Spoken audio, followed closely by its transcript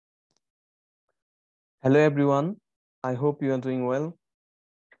Hello everyone, I hope you are doing well.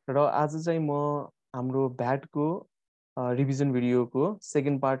 र आज चाहिँ म हाम्रो भ्याटको रिभिजन भिडियोको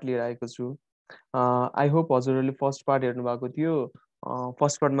सेकेन्ड पार्ट लिएर आएको छु। आई होप हजुरहरूले फर्स्ट पार्ट हेर्नु भएको थियो।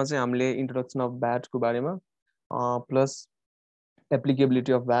 फर्स्ट पार्टमा चाहिँ हामीले इन्ट्रोडक्सन अफ भ्याटको बारेमा प्लस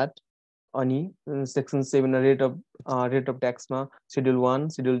एप्लिकेबिलिटी अफ भ्याट अनि section 7 rate of ट्याक्समा schedule 1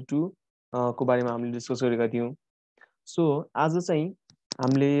 schedule 2 को बारेमा हामीले डिस्कस गरेका थियौँ। सो आज चाहिँ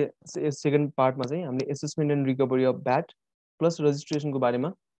हामीले सेकेन्ड पार्टमा चाहिँ हामीले assessment and recovery of VAT plus रजिस्ट्रेसनको बारेमा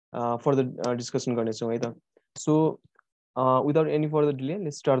फर्दर डिस्कसन गर्नेछौँ है त। So without any further delay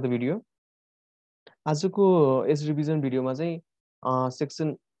let's start the video. आजको यस रिभिजन भिडियोमा चाहिँ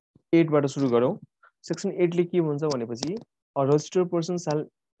सेक्सन 8बाट सुरु गरौँ। सेक्सन 8ले के भन्छ भनेपछि रजिस्टर्ड पर्सन साल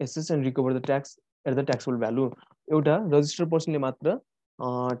assess and recover the tax at the taxable value. एउटा रजिस्टर्ड पर्सनले मात्र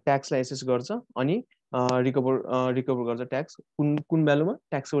ट्याक्सलाई एसेस गर्छ अनि रिकभर गर्छ ट्याक्स कुन भ्यालुमा,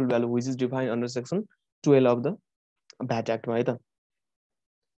 taxable value which is define under section 12 of the VAT एक्टमा है त।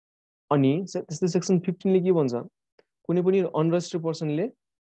 अनि त्यस्तै सेक्सन 15ले के भन्छ, कुनै पनि अनरजिस्टर्ड पर्सनले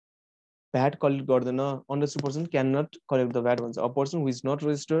भ्याट कलेक्ट गर्दैन। Unregistered person can not collect the VAT भन्छ। A person which not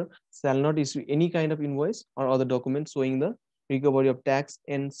registered स्याल not issue any kind of invoice or other document showing the recovery of tax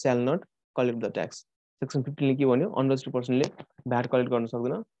and स्याल not collect the tax. Section 15ले के भन्यो, unregistered पर्सनले VAT collect गर्न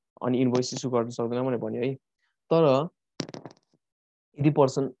सक्दैन अनि invoice issue गर्न सक्दैन भनेर भन्यो है। तर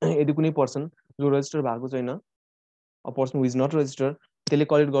यदि कुनै पर्सन जो रजिस्टर भएको छैन, a person Vij not register, त्यसले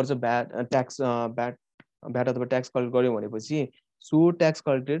कलेक्ट गर्छ भ्याट अथवा ट्याक्स कलेक्ट गर्यो भनेपछि सो ट्याक्स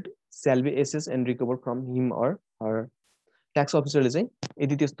कलेक्टेड स्याल be assess and recover from him or her. Tax अफिसरले चाहिँ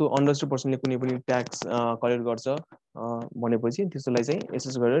यदि त्यस्तो अनरजिस्टर्ड पर्सनले कुनै पनि ट्याक्स कलेक्ट गर्छ भनेपछि त्यसलाई चाहिँ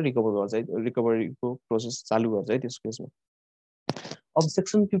एसेस गरेर रिकभर गर्छ है, रिकभरीको प्रोसेस चालु गर्छ है त्यस केसमा। अब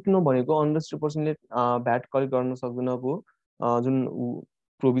सेक्सन 15 भनेको अनरजिस्टर्ड पर्सनले भ्याट कलेक्ट गर्न सक्दैनको जुन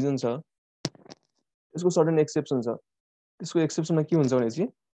प्रोभिजन छ त्यसको सर्टेन एक्सेप्सन छ। त्यसको एक्सेप्सनमा के हुन्छ भनेपछि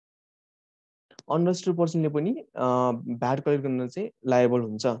अनरजिस्टर्ड पर्सनले पनि भ्याट कलेक्ट गर्न चाहिँ लायबल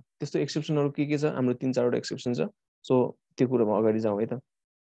हुन्छ। त्यस्तो एक्सेप्सनहरू के छ, हाम्रो 3-4वटा एक्सेप्सन छ। सो त्यो कुरोमा अगाडि जाउँ है त।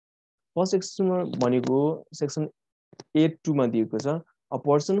 फर्स्ट एक्सेप्सन भनेको सेक्सन 8(2) मा दिएको छ, a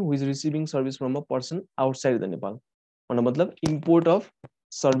person who is receiving service from a person outside the Nepal. भन्नु मतलब import of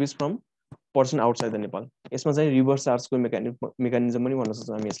service from person outside the Nepal. यसमा चाहिँ रिभर्स चार्जको मेकानिजम पनि भन्न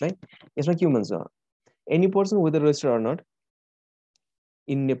सक्छौँ हामी यसलाई। यसमा के भन्छ, any person whether registered or not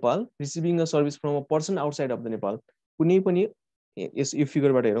in Nepal receiving a service from a person outside of the Nepal. कुनै पनि यो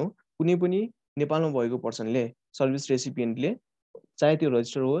फिगरबाट हेरौँ, कुनै पनि नेपालमा भएको पर्सनले, सर्भिस रेसिपिएन्टले, चाहे त्यो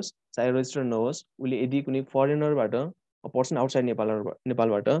रजिस्टर होस् चाहे रजिस्टर नहोस्, उसले यदि कुनै फरेनरबाट, पर्सन आउटसाइड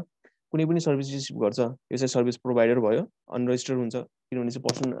नेपालबाट कुनै पनि सर्भिस रिसिभ गर्छ, यो चाहिँ सर्भिस प्रोभाइडर भयो, अनरजिस्टर्ड हुन्छ किनभने चाहिँ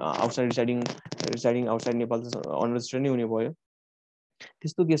person outside रिसाइडिङ outside Nepal unregistered नै हुने भयो।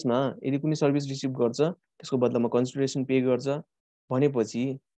 त्यस्तो केसमा यदि कुनै सर्भिस रिसिभ गर्छ त्यसको बदलामा कन्सिडरेसन पे गर्छ भनेपछि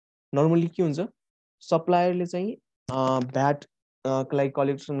नर्मली के हुन्छ, सप्लायरले चाहिँ भ्याटलाई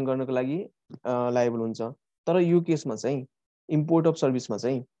कलेक्सन गर्नको लागि लायबल हुन्छ। तर यो केसमा चाहिँ इम्पोर्ट अफ सर्भिसमा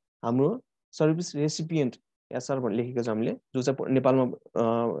चाहिँ हाम्रो सर्भिस रेसिपिएन्ट एसआर भनेर लेखेको छ हामीले, जो चाहिँ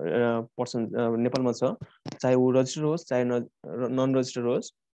नेपालमा छ, चाहे ऊ रजिस्टर होस् चाहे नन रजिस्टर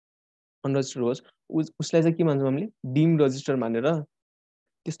होस्, अनरजिस्टर होस्, उसलाई चाहिँ के मान्छौँ हामीले, डिम रजिस्टर मानेर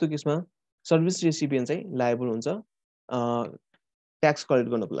त्यस्तो केसमा सर्भिस रेसिपिएन्ट चाहिँ लायबल हुन्छ ट्याक्स कलेक्ट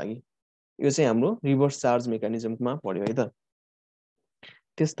गर्नको लागि। यो चाहिँ हाम्रो रिभर्स चार्ज मेकानिजममा पर्यो है त।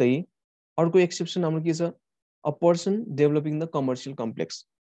 त्यस्तै अर्को एक्सेप्सन हाम्रो के छ, a person developing the commercial complex.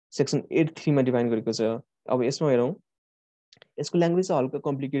 Section 8(3) मा डिफाइन गरेको छ। अब यसमा हेरौँ, यसको ल्याङ्ग्वेज चाहिँ हल्का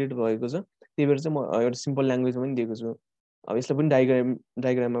कम्प्लिकेटेड भएको छ, त्यही भएर चाहिँ म एउटा सिम्पल ल्याङ्ग्वेजमा पनि दिएको छु। अब यसलाई पनि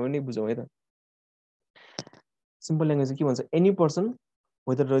डायग्राममा पनि बुझौँ है त। सिम्पल ल्याङ्ग्वेज के भन्छ, any person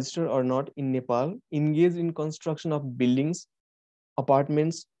whether registered or not in Nepal engaged in construction of buildings,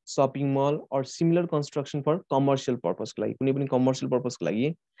 apartments, shopping mall or similar construction for commercial purpose को लागि, कुनै पनि commercial purpose को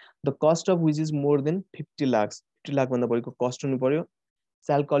लागि, the cost of which is more than 50 lakhs, 50 lakh भन्दा बढीको cost हुनु पर्यो,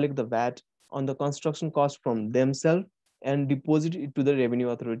 shall collect the VAT on the construction cost from themselves and deposit it to the revenue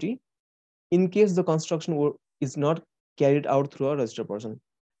authority in case the construction work is not carried out through a registered person.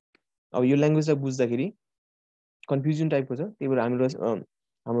 अब यो ल्याङ्ग्वेजलाई बुझ्दाखेरि confusion टाइपको छ, त्यही भएर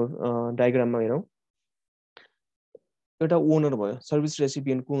हाम्रो डायग्राममा हेरौँ। एउटा ओनर भयो, सर्भिस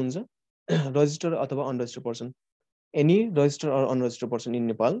रेसिपिएन्ट को हुन्छ, रजिस्टर अथवा unregistered person, any register or unregistered person in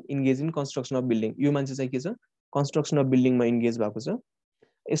Nepal engage in construction of building. यो मान्छे चाहिँ के छ, कन्स्ट्रक्सन अफ बिल्डिङमा इन्गेज भएको छ।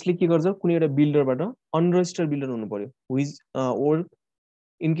 यसले के गर्छ, कुनै एउटा बिल्डरबाट, अनरजिस्टर्ड बिल्डर हुनु पर्यो, Vij work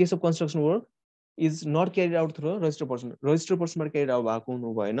in case of construction work is not carried out through registered person, registered पर्सनबाट carried out भएको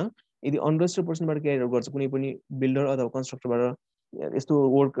हुनु भएन। यदि अनरजिस्टर्ड पर्सनबाट क्यारिड आउट गर्छ कुनै पनि बिल्डर अथवा कन्स्ट्रक्टरबाट यस्तो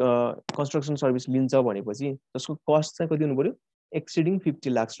वर्क कन्स्ट्रक्सन सर्भिस लिन्छ भनेपछि जसको कस्ट चाहिँ कति हुनु पर्यो एक्सिडिङ 50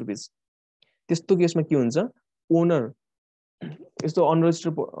 लाख रुपिस। त्यस्तो केसमा के हुन्छ ओनर यस्तो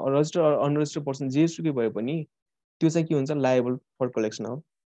रजिस्टर अनरजिस्टर्ड पर्सन जेसुकै भए पनि त्यो चाहिँ के हुन्छ liable for collection of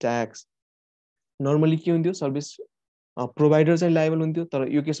tax. Normally के हुन्थ्यो सर्भिस प्रोभाइडर चाहिँ लायबल हुन्थ्यो, तर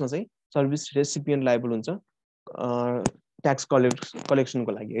यो केसमा चाहिँ सर्भिस रेसिपिएन्ट लायबल हुन्छ ट्याक्स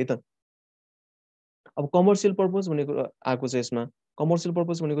कलेक्सनको लागि है त। अब कमर्सियल पर्पस भनेको आएको छ यसमा। कमर्सियल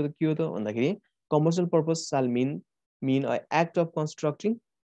पर्पस भनेको त के हो त भन्दाखेरि कमर्सियल पर्पस साल mean an act of constructing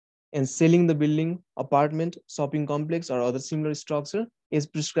and selling the building, apartment, shopping complex or other similar structure is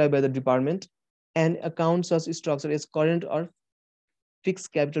prescribed by the department and account such structure as current or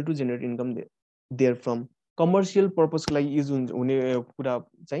fixed capital to generate income therefrom। Commercial पर्पसको लागि use हुने कुरा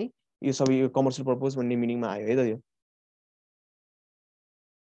चाहिँ यो सबै commercial purpose भन्ने मिनिङमा आयो है त।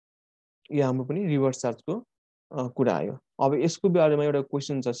 यो हाम्रो पनि रिभर्स चार्जको कुरा आयो। अब यसको बारेमा एउटा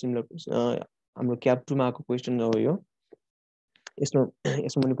क्वेसन छ सिमिलर हाम्रो क्याप 2 मा आएको क्वेसन हो यो।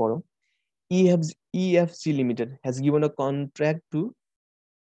 यसमा पनि पढौँ। EFC Limited has given a contract to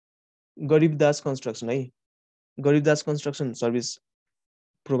गरिबदास construction है। गरिबदास कन्स्ट्रक्सन सर्भिस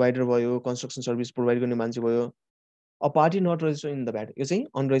प्रोभाइडर भयो, कन्स्ट्रक्सन सर्भिस प्रोभाइड गर्ने मान्छे भयो। A party not registered in the VAT, यो चाहिँ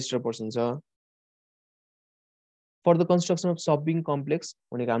अनरजिस्टर्ड पर्सन छ। For the construction of shopping complex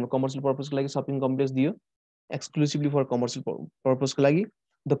भनेको हाम्रो कमर्सियल पर्पसको लागि सपिङ कम्प्लेक्स दियो एक्सक्लुसिभली फर कमर्सियल पर्पसको लागि।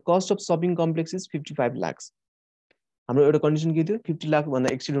 The cost of shopping complex is 55 lakh. हाम्रो एउटा कन्डिसन के थियो 50 लाख भन्दा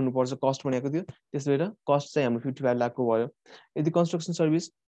एक्सिड हुनुपर्छ कस्ट भनेको थियो, त्यसो भएर कस्ट चाहिँ हाम्रो 55 लाखको भयो। यदि कन्स्ट्रक्सन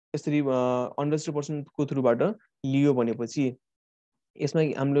सर्भिस यसरी अनरजिस्टर्ड पर्सनको थ्रुबाट लियो भनेपछि यसमा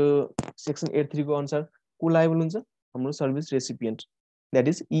हाम्रो सेक्सन 83 को अनुसार को लायबल हुन्छ हाम्रो service recipient that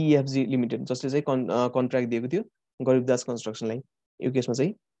is EFG limited, जसले चाहिँ कन्ट्र्याक्ट दिएको थियो गरिबदास कन्स्ट्रक्सनलाई। यो केसमा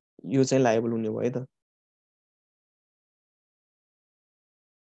चाहिँ यो चाहिँ लायबल हुने भयो है त।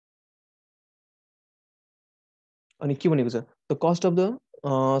 अनि के भनेको छ the cost of the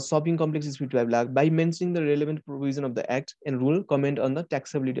shopping complex is 55 lakh by mentioning the relevant provision of the act and rule comment on the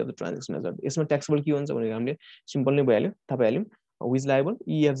taxability of the transaction measure। यसमा taxable के हुन्छ भनेको हामीले सिम्पल नै भइहाल्यो, थाहा पाइहाल्यौँ। विज लायबल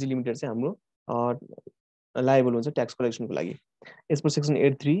EFG लिमिटेड चाहिँ हाम्रो लायबल हुन्छ ट्याक्स कलेक्सनको लागि। As per section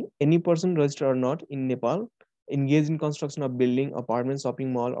 83 any person registered or not in Nepal engaged in construction of building, apartment,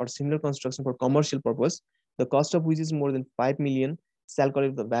 shopping mall or similar construction for commercial purpose, the cost of which is more than 5 million shall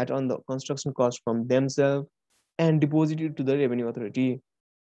collect the VAT on the construction cost from themselves and deposit it to the revenue authority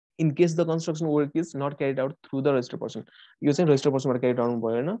in case the construction work is not carried out through the registered person। यो चाहिँ registered person बाट carried out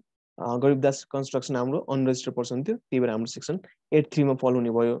भएन। गरिबदास construction हाम्रो unregistered person थियो, त्यही भएर हाम्रो section 83 मा फलो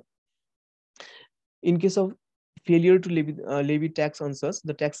हुने भयो। In case of failure to levy tax on such,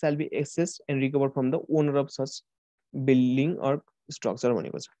 the tax shall be assessed and recovered from the owner of such building or structure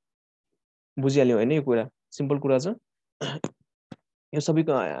भनेको छ। बुझिहाल्यौ हैन यो कुरा, सिम्पल कुरा छ। यो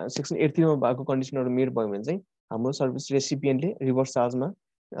सबैको सेक्सन 83 मा भएको कन्डिसनहरु मेट भयो भने चाहिँ हाम्रो सर्भिस रेसिपिएन्टले रिभर्स चार्जमा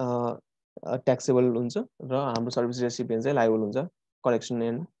ट्याक्सेबल हुन्छ र हाम्रो सर्भिस रेसिपिएन्ट चाहिँ लायबल हुन्छ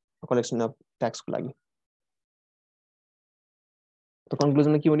कलेक्सन अफ ट्याक्सको लागि। त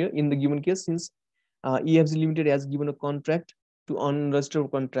कन्क्लुजनमा के भन्यो in the given case since EFG Limited has given a contract to unregistered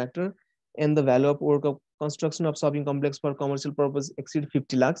contractor and the value of work of construction of shopping complex for commercial purpose exceed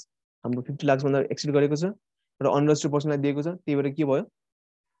 50 lakhs, हाम्रो 50 लाख भन्दा acid गरेको छ र unregistered पर्सनलाई दिएको छ, त्यही भएर के भयो,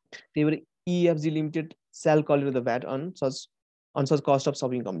 त्यही भएर EFG Limited shall collect the VAT on such cost of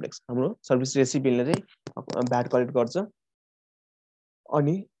shopping complex। हाम्रो सर्भिस रेसिपिएन्टले चाहिँ VAT कलेक्ट गर्छ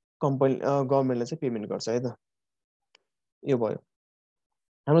अनि कम्पनी गभर्नमेन्टले चाहिँ पेमेन्ट गर्छ है त। यो भयो।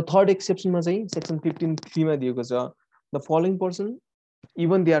 हाम्रो थर्ड एक्सेप्सनमा चाहिँ सेक्सन 15(3) मा दिएको छ the following person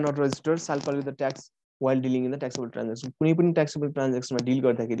even they are not registered shall collect the tax while dealing in the taxable transaction. कुनै पनि ट्याक्सेबल ट्रान्जेक्सनमा डिल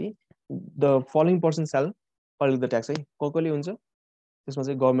गर्दाखेरि the following person shall collect the tax है। कसले हुन्छ त्यसमा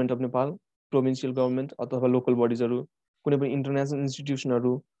चाहिँ government of Nepal, provincial government अथवा local बडिजहरू, कुनै पनि international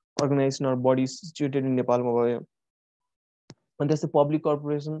इन्स्टिट्युसनहरू, organisation or body situated in नेपालमा भयो। अनि त्यस्तै public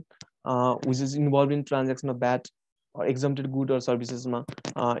corporation which is involve in transaction of VAT exempted good or services मा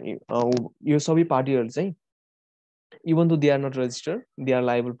यो सबै पार्टीहरु चाहिँ even though they are not registered they are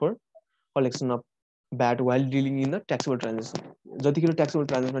liable for collection of VAT while dealing in the taxable transaction। जतिखेर taxable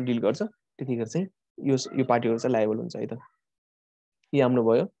transaction मा deal गर्छ त्यतिखेर चाहिँ यो पार्टीहरु चाहिँ लायबल हुन्छ है त। यो हाम्रो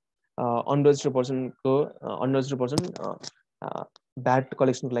भयो अनरजिस्टर्ड पर्सनको अनरजिस्टर्ड पर्सन VAT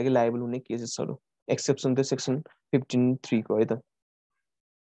कलेक्सनको लागि लायबल हुने केसेसहरु एक्सेप्सन त सेक्सन 15(3) को है त।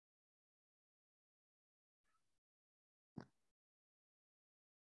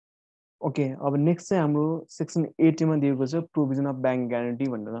 ओके अब नेक्स्ट चाहिँ हाम्रो सेक्सन 80 मा दिएको छ प्रोभिजन अफ बैंक ग्यारेन्टी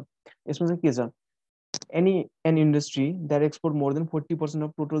भनेर। यसमा चाहिँ के छ an industry that export more than 40%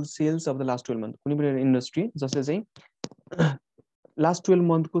 of total sales of the last 12 month, कुनै पनि इन्डस्ट्री जसले चाहिँ लास्ट 12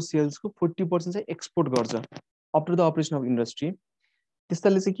 मन्थको सेल्सको 40% चाहिँ एक्सपोर्ट गर्छ up to the operation of industry.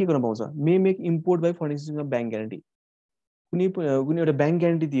 त्यस्ताले चाहिँ के गर्न पाउँछ, may make import by furnishing of bank guarantee, कुनै एउटा ब्याङ्क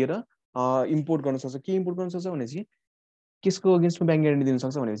ग्यारेन्टी दिएर इम्पोर्ट गर्न सक्छ। के इम्पोर्ट गर्न सक्छ भनेपछि केसको अगेन्स्टमा ब्याङ्क ग्यारेन्टी दिन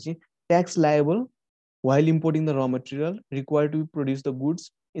सक्छ भनेपछि tax liable while importing the raw material required to produce the goods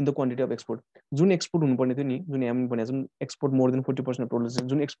in the quantity of export। जुन एक्सपोर्ट हुनुपर्ने थियो नि, जुन हामी भने जुन एक्सपोर्ट मोर देन 40% प्रोडक्सन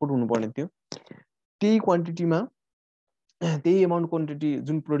जुन एक्सपोर्ट हुनुपर्ने थियो त्यही क्वान्टिटीमा त्यही अमाउन्ट क्वान्टिटी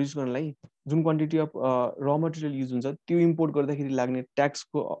जुन प्रड्युस गर्नलाई जुन क्वान्टिटी अफ र मटेरियल युज हुन्छ त्यो इम्पोर्ट गर्दाखेरि लाग्ने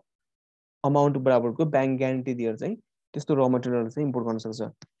ट्याक्सको अमाउन्ट बराबरको ब्याङ्क ग्यारेन्टी दिएर चाहिँ त्यस्तो र मटेरियल चाहिँ इम्पोर्ट गर्न सक्छ।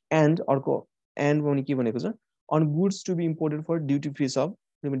 एन्ड अर्को एन्ड पनि के भनेको छ, on goods to be imported for duty free shop,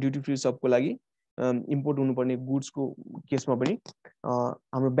 duty free सपको लागि इम्पोर्ट हुनुपर्ने गुड्सको केसमा पनि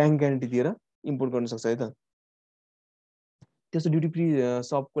हाम्रो ब्याङ्क ग्यारेन्टी दिएर इम्पोर्ट गर्न सक्छ है त। त्यस्तो ड्युटी फ्री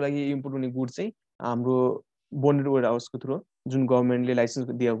सपको लागि इम्पोर्ट हुने गुड्स चाहिँ हाम्रो बन्डेड वेयर हाउसको थ्रु, जुन गभर्मेन्टले लाइसेन्स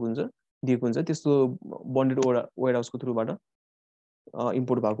दिएको हुन्छ त्यस्तो बन्डेड वेयर हाउसको थ्रुबाट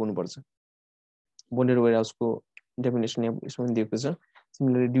इम्पोर्ट भएको हुनुपर्छ। बन्डेड वेयर हाउसको डेफिनेसन यसमा पनि दिएको छ।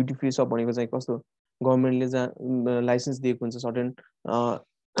 सिमिलरली ड्युटी फ्री सप भनेको चाहिँ कस्तो, गभर्मेन्टले जहाँ लाइसेन्स दिएको हुन्छ सर्टेन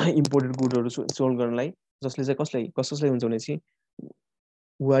इम्पोर्टेड गुडहरू सोल्ड गर्नलाई, जसले चाहिँ कसलाई हुन्छ भनेपछि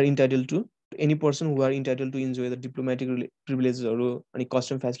हु are entitle to any person who are entitle to enjoy the diplomatic प्रिभिलेजेसहरू अनि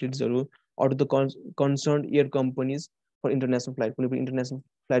कस्टम फेसिलिटिजहरू or the concern air companies for international flight, कुनै पनि इन्टरनेसनल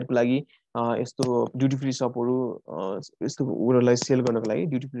फ्लाइटको लागि यस्तो ड्युटी फ्री सपहरू यस्तो उनीहरूलाई सेल गर्नको लागि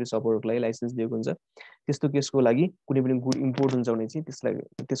ड्युटी फ्री सपहरूको लागि लाइसेन्स दिएको हुन्छ। त्यस्तो केसको लागि कुनै पनि गुड इम्पोर्ट हुन्छ भने चाहिँ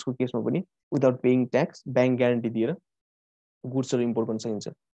त्यसको केसमा पनि without paying tax bank guarantee दिएर गुड्सहरू इम्पोर्ट गर्न सकिन्छ।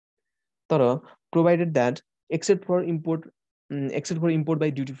 तर provided that accept for import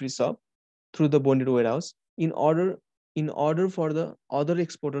by duty free shop through the bonded ware house in order for the other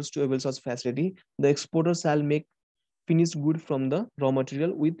exporters to avail such facility, the exporter shall make finished good from the raw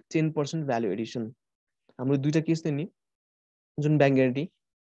material with 10% value addition। हाम्रो दुईटा case थियो नि, जुन bank guarantee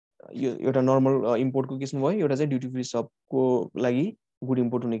एउटा normal इम्पोर्टको केसमा भयो, एउटा चाहिँ ड्युटी फ्री सपको लागि गुड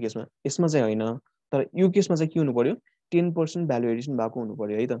इम्पोर्ट हुने केसमा। यसमा चाहिँ होइन, तर यो केसमा चाहिँ के हुनु पर्यो, 10% भ्यालु एडिसन भएको हुनु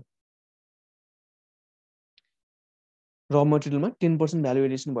पर्यो है त। र मटेरियलमा 10% भ्यालु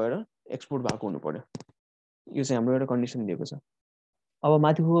एडिसन भएर एक्सपोर्ट भएको हुनु पर्यो। यो चाहिँ हाम्रो एउटा कन्डिसन दिएको छ। अब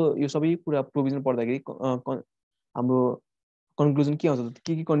माथिको यो सबै कुरा प्रोभिजन पढ्दाखेरि हाम्रो कन्क्लुजन के आउँछ,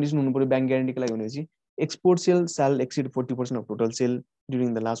 के कन्डिसन हुनु पर्यो ब्याङ्क ग्यारेन्टीको लागि भनेपछि एक्सपोर्ट सेल स्याल acid 40% of total sale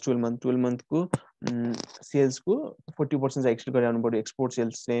during the last 12 मन्थको सेल्सको 40% चाहिँ एक्सिड गरेर आउनु पर्यो एक्सपोर्ट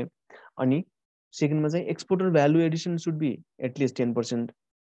सेल्स चाहिँ। अनि सेकेन्डमा चाहिँ exporter value Edison should be at least 10%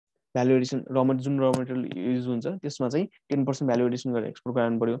 value Edison, जुन र मटेरियल युज हुन्छ त्यसमा चाहिँ 10% भ्यालु एडिसन गरेर एक्सपोर्ट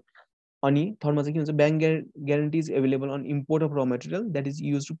गराउनु पर्यो। अनि थर्डमा चाहिँ के हुन्छ, bank guarantee is available on import of र material that is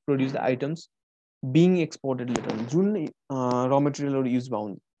use to produce the items being exported letter. जुन र मटेरियलहरू युज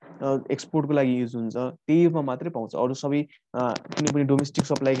हुन्छ एक्सपोर्टको लागि युज हुन्छ त्यहीमा मात्रै पाउँछ, अरू सबै कुनै पनि डोमेस्टिक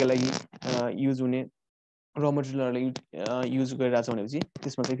सप्लाईको लागि युज हुने र मटेरियलहरूलाई युज गरिरहेछ भनेपछि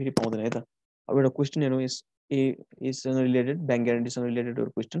त्यसमा चाहिँ फेरि पाउँदैन है त। अब एउटा क्वेसन हेरौँ यससँग रिलेटेड, ब्याङ्क ग्यारेन्टीसँग रिलेटेड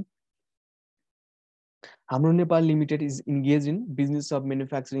एउटा क्वेसन। हाम्रो Nepal limited is engage in business of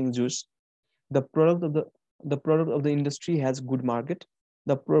manufacturing juice. The product of the industry has good market.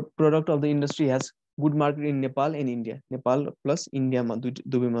 The product of the industry has good market in Nepal and India. Nepal plus India ma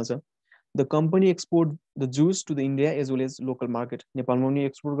दुवैमा छ। The company export the juice to the India as well as local market. नेपालमा पनि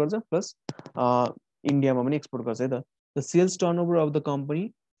export गर्छ plus इन्डियामा पनि export गर्छ है त। The sales turnover of the company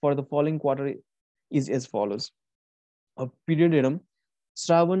for the following quarter is as follows। अब पिरियड हेरौँ,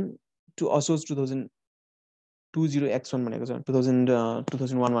 श्रावण टु असोज 2020x1 भनेको छ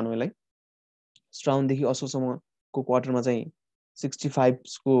 2001 भन्नेलाई श्रावणदेखि असोजसम्मको क्वार्टरमा चाहिँ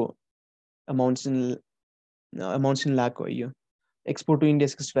 65 को अमाउन्ट्स इन लाख हो यो। एक्सपोर्ट टु इन्डिया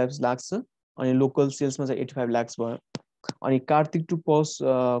 65 लाख छ अनि लोकल सेल्समा चाहिँ 85 लाख भयो। अनि कार्तिक टु पौष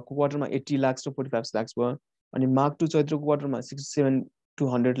को क्वार्टरमा 80 लाख र 45 लाख भयो। अनि माघ टु चैत्रको क्वार्टरमा 67 to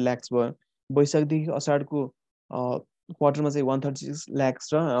 100 लाख भयो। वैशाखदेखि असाढको क्वार्टरमा चाहिँ 136 लाख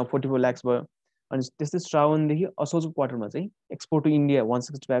र 44 लाख भयो। अनि त्यस्तै श्रावणदेखि असोजको क्वार्टरमा चाहिँ एक्सपोर्ट टु इन्डिया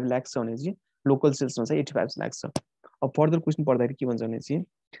 165 लाख छ भनेपछि लोकल सेल्समा चाहिँ 85 लाख छ। अब फर्दर क्वेसन पढ्दाखेरि के भन्छ भनेपछि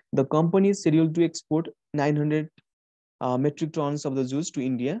the company is scheduled to export 900 metric tons of the juice to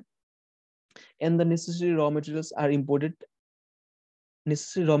India and the necessary raw materials are imported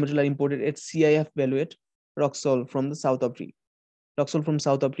at CIF valuate Roxol from South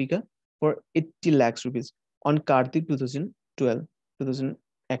Africa for 80 lakhs rupees on Kartik 2012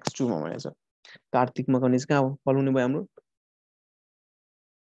 मा भनेछ। कार्तिकमा कनेस कहाँ हो फलाउने भयो हाम्रो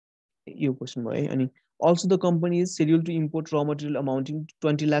यो question भयो है। अनि also the company is scheduled to import raw material amounting to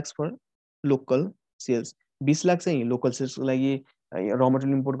 20 lakhs for local sales। 20 lakh चाहिँ लोकल सेल्सको लागि र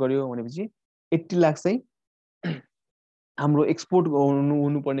मटेरियल इम्पोर्ट गर्यो भनेपछि 80 लाख चाहिँ हाम्रो एक्सपोर्ट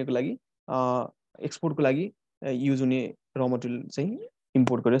हुनुपर्नेको लागि एक्सपोर्टको लागि युज हुने र मटेरियल चाहिँ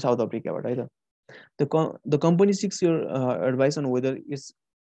इम्पोर्ट गर्यो साउथ अफ्रिकाबाट है त the company six your advice on weather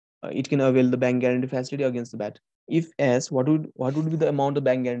it can avail the bank guarantee facility against the VAT. If yes, what would be the amount of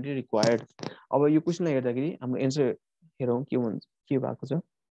bank guarantee required? अब यो क्वेशनलाई हेर्दाखेरि हाम्रो answer हेरौँ के हुन्छ के भएको छ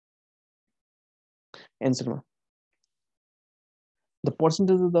एन्सरमा the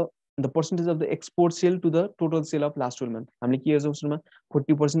percentage of the export sale to the total sale of last 12 month हामीले के हेर्छौँ सुरुमा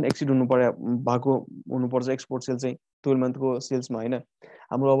 40% एक्सिड भएको हुनुपर्छ एक्सपोर्ट सेल चाहिँ 12 मन्थको सेल्समा हैन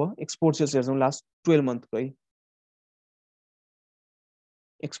हाम्रो अब एक्सपोर्ट सेल्स हेर्छौँ लास्ट 12 मन्थको है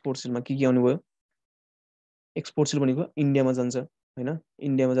एक्सपोर्ट सेलमा के आउने भयो एक्सपोर्ट सेल भनेको इन्डियामा जान्छ हैन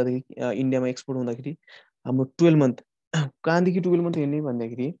इन्डियामा जाँदाखेरि इन्डियामा एक्सपोर्ट हुँदाखेरि हाम्रो 12 मन्थ कहाँदेखि 12 मन्थ हेर्ने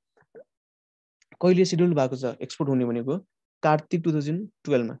भन्दाखेरि कहिले शेड्युल भएको छ एक्सपोर्ट हुने भनेको कार्तिक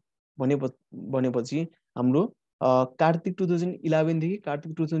 2012 मा भनेपछि हाम्रो कार्तिक 2011 देखि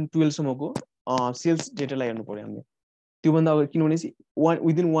कार्तिक 2012 सम्मको सेल्स डेटालाई हेर्नु पर्यो हामीले त्योभन्दा अब किनभने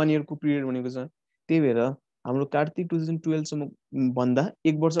विदिन 1 इयरको पिरियड भनेको छ त्यही भएर हाम्रो कार्तिक 2012 सम्म भन्दा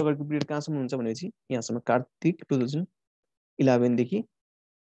 1 वर्ष अगाडिको पिरियड कहाँसम्म हुन्छ भनेपछि यहाँसम्म कार्तिक 2011 देखि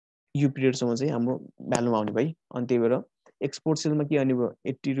यो पिरियडसम्म चाहिँ हाम्रो भ्यालुमा आउने भाइ अनि त्यही भएर एक्सपोर्ट सेलमा के आउने भयो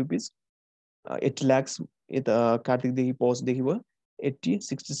 80 रुपिस 80 लाख यता कार्तिकदेखि पौषदेखि भयो 80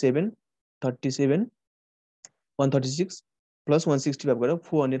 67 37 136 प्लस 165 गरेर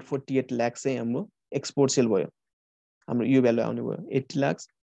 448 लाख चाहिँ हाम्रो एक्सपोर्ट सेल भयो हाम्रो यो भ्यालु आउने भयो 80 लाख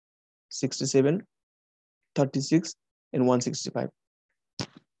 67 36 एन्ड 165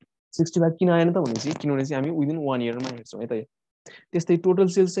 65 किन आएन त भनेपछि किनभने चाहिँ हामी विदिन 1 इयरमा हेर्छौँ है त त्यस्तै टोटल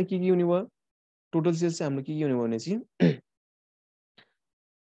सेल्स चाहिँ के हुने भयो टोटल सेल्स चाहिँ हाम्रो के हुने भयो भनेपछि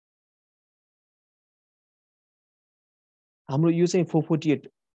हाम्रो यो चाहिँ 448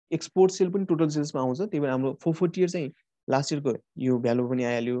 एक्सपोर्ट सेल पनि टोटल सेल्समा आउँछ त्यही भएर हाम्रो 448 चाहिँ लास्ट इयरको यो भ्यालु पनि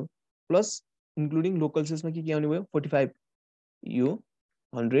आइहाल्यो प्लस इन्क्लुडिङ लोकल सेल्समा के आउने भयो 45 यो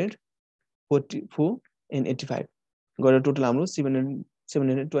 100 44 एन्ड 85 गरेर टोटल हाम्रो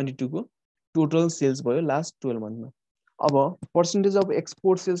 722 को टोटल सेल्स भयो लास्ट 12 मन्थमा अब पर्सेन्टेज अफ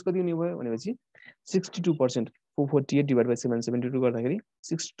एक्सपोर्ट सेल्स कति हुने भयो भनेपछि 62% 448 डिभाइड बाइ 772 गर्दाखेरि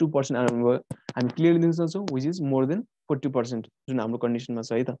 62% आउने भयो हामी क्लियरली देख्न सक्छौँ विच इज मोर देन 40% जुन हाम्रो कन्डिसनमा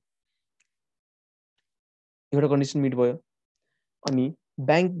छ है त एउटा कन्डिसन मिट भयो अनि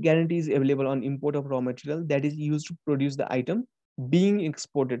bank guarantee is available on import of raw material that is used to produce the item being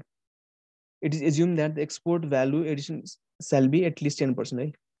exported. It is assumed that the export value addition shall be at least 10%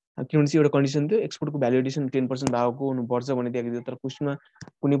 है किनभने चाहिँ एउटा condition थियो एक्सपोर्टको value Edison 10% भएको हुनुपर्छ भने दिएको थियो तर क्वेसनमा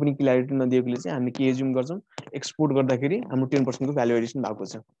कुनै पनि क्ल्यारिटी नदिएकोले चाहिँ हामी के एज्युम गर्छौँ एक्सपोर्ट गर्दाखेरि हाम्रो 10% को भ्यालु एडिसन भएको छ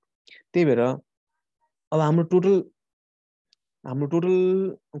त्यही भएर अब हाम्रो टोटल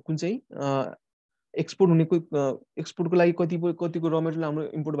कुन चाहिँ एक्सपोर्ट हुनेको एक्सपोर्टको लागि कतिको र मेटेरियल हाम्रो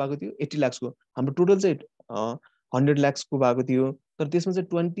इम्पोर्ट भएको थियो 80 लाखको हाम्रो टोटल चाहिँ 100 लाखको भएको थियो तर त्यसमा चाहिँ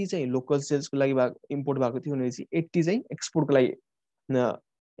 20 चाहिँ लोकल सेल्सको लागि इम्पोर्ट भएको थियो भनेपछि 80 चाहिँ एक्सपोर्टको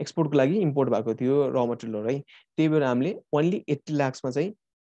लागि इम्पोर्ट भएको थियो र मेटेरियलहरु है त्यही भएर हामीले ओन्ली 80 लाखमा चाहिँ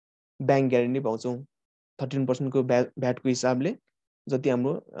ब्याङ्क ग्यारेन्टी पाउँछौँ 13% को भ्याटको हिसाबले जति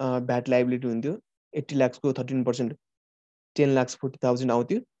हाम्रो भ्याट लायबिलिटी हुन्थ्यो 80 लाखको 13% 10,40,000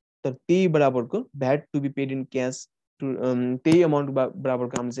 आउँथ्यो तर त्यही बराबरको VAT to be paid in cash त्यही अमाउन्ट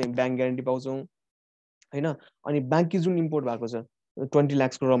बराबरको हामीले चाहिँ ब्याङ्क ग्यारेन्टी पाउँछौँ हैन अनि बाँकी जुन इम्पोर्ट भएको छ 20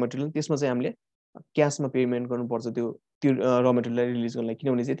 लाखको र मेटेरियल त्यसमा चाहिँ हामीले क्यासमा पेमेन्ट गर्नुपर्छ त्यो र मेटेरियललाई रिलिज गर्नलाई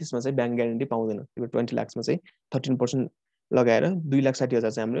किनभने चाहिँ त्यसमा चाहिँ ब्याङ्क ग्यारेन्टी पाउँदैन त्यो 20 लाखमा चाहिँ 13% लगाएर 2,60,000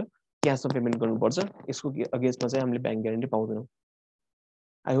 चाहिँ हाम्रो क्यासमा पेमेन्ट गर्नुपर्छ यसको अगेन्स्टमा चाहिँ हामीले ब्याङ्क ग्यारेन्टी पाउँदैनौँ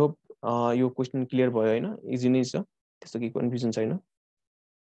आई होप यो क्वेसन क्लियर भयो हैन इजी नै छ त्यस्तो केही कन्फ्युजन छैन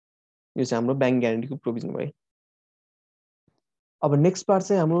यो चाहिँ हाम्रो ब्याङ्क ग्यारेन्टीको प्रोभिजन भयो अब नेक्स्ट पार्ट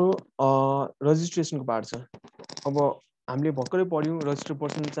चाहिँ हाम्रो रजिस्ट्रेसनको पार्ट छ अब हामीले भर्खरै पढ्यौँ रजिस्टर्ड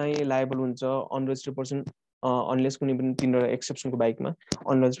पर्सन चाहिँ लायबल हुन्छ अनरजिस्टर्ड पर्सन अनलेस कुनै पनि 3 एक्सेप्सनको बाइकमा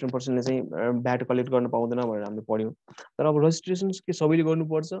अनरजिस्टर्ड पर्सनले चाहिँ भ्याट कलेक्ट गर्न पाउँदैन भनेर हामीले पढ्यौँ तर अब रजिस्ट्रेसन के सबैले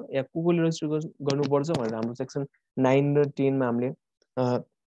गर्नुपर्छ या कोले रजिस्टर गर्नुपर्छ भनेर हाम्रो सेक्सन 9 र 10 मा हामीले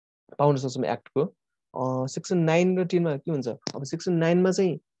पाउन सक्छौँ एक्टको सेक्सन 9 र 10 मा के हुन्छ अब सेक्सन 9 मा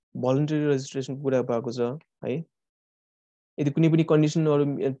चाहिँ भलन्टरी रजिस्ट्रेसनको कुरा भएको छ है यदि कुनै पनि कन्डिसनहरु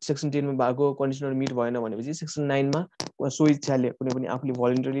सेक्सन 10 मा भएको कन्डिसनहरु मिट भएन भनेपछि सेक्सन 9 मा सो इच्छाले कुनै पनि आफूले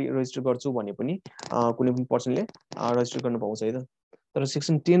भलन्टरी रजिस्टर गर्छु भने पनि कुनै पनि पर्सनले रजिस्टर गर्न पाउँछ है त तर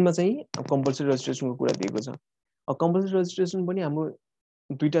सेक्सन 10 मा चाहिँ कम्पल्सरी रजिस्ट्रेसनको कुरा दिएको छ कम्पल्सरी रजिस्ट्रेसन पनि हाम्रो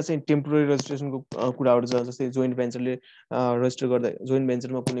दुईटा चाहिँ टेम्पोररी रजिस्ट्रेसनको कुराहरु छ जस्तै जोइन्ट भेन्चरले रजिस्टर गर्दा जोइन्ट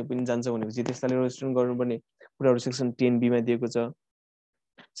भेन्चरमा कुनै पनि जान्छ भनेपछि त्यसलाई रजिस्ट्रेसन गर्नुपर्ने कुराहरु सेक्सन 10 बी मा दिएको छ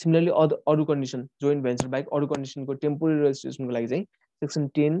सिमिलरली अरू कन्डिसन जोइन्ट भेन्चर बाहेक अरू कन्डिसनको टेम्पोरेरी रेजिस्ट्रेसनको लागि चाहिँ सेक्सन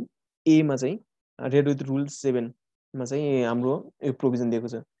 10A मा चाहिँ रेड विथ रुल 7 मा चाहिँ हाम्रो यो प्रोभिजन दिएको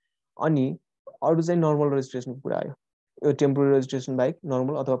छ। अनि अरू चाहिँ नर्मल रेजिस्ट्रेसनको कुरा आयो। यो टेम्पोरेरी रेजिस्ट्रेसन बाहेक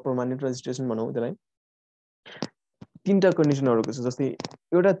नर्मल अथवा पर्मानेन्ट रेजिस्ट्रेसन भनौँ त्यसलाई, तीनटा कन्डिसनहरूको छ। जस्तै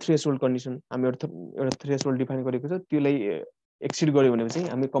एउटा थ्रेसहोल्ड कन्डिसन, हामी एउटा थ्रेसहोल्ड डिफाइन गरेको छ, त्यसलाई एक्सिड गर्यो भने चाहिँ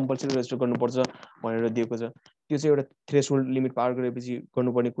हामी कम्पलसरी रेजिस्टर गर्नुपर्छ भनेर दिएको छ। त्यो चाहिँ एउटा थ्रेसहोल्ड लिमिट पार गरेपछि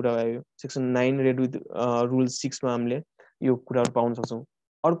गर्नुपर्ने कुरा आयो। सेक्सन 9 रेड विथ रुल 6 मा हामीले यो कुराहरू पाउन सक्छौँ।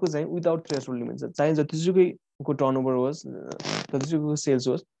 अर्को चाहिँ विदाउट थ्रेसहोल्ड लिमिट छ, चाहे जतिसुकैको टर्नओभर होस्, जतिसुकैको सेल्स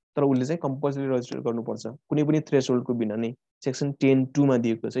होस्, तर उसले चाहिँ कम्पलसरी रेजिस्टर गर्नुपर्छ कुनै पनि थ्रेसहोल्डको बिना नै। सेक्सन 10(2) मा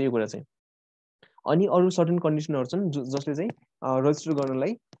दिएको छ यो कुरा चाहिँ। अनि अरू सर्टेन कन्डिसनहरू छन् जसले चाहिँ रेजिस्टर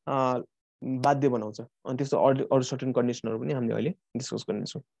गर्नलाई बाध्य बनाउँछ। अनि त्यस्तो अरू सर्टेन कन्डिसनहरू पनि हामीले अहिले डिस्कस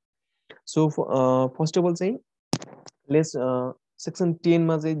गर्नेछौँ। सो फर्स्ट अफ अल चाहिँ लेस सेक्सन 10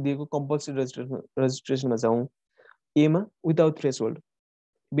 मा चाहिँ दिएको कम्पलसरी रेजिस्ट्रेसनमा जाउँ। एमा विदाउट थ्रेसहोल्ड,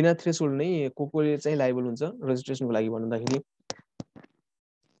 बिना थ्रेसहोल्ड नै कोले चाहिँ लाइबल हुन्छ रेजिस्ट्रेसनको लागि भन्दाखेरि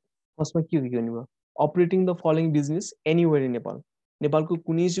फर्स्टमा के गर्ने भयो, operating the following business anywhere in Nepal. नेपालको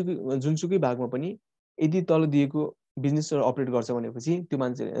जुनसुकै भागमा पनि यदि तल दिएको बिजनेसहरू अपरेट गर्छ भनेपछि त्यो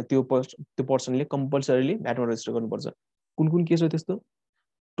मान्छे त्यो पर्सनले कम्पलसरीली भ्याटमा रेजिस्टर गर्नुपर्छ। कुन कुन केस हो त्यस्तो,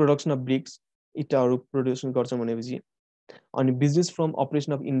 प्रोडक्सन अफ ब्रिक्स, इटाहरू प्रोडक्सन गर्छ भनेपछि, अनि business from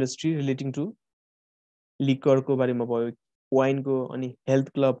operation of industry relating to लिकरको बारेमा भयो, वाइनको, अनि हेल्थ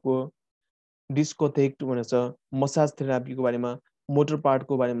क्लबको, डिस्कोथेक भनेको छ, मसाज थेरापीको बारेमा, मोटर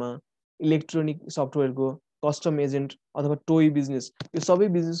पार्टको बारेमा, इलेक्ट्रोनिक सफ्टवेयरको, कस्टम एजेन्ट अथवा टोय बिजनेस, यो सबै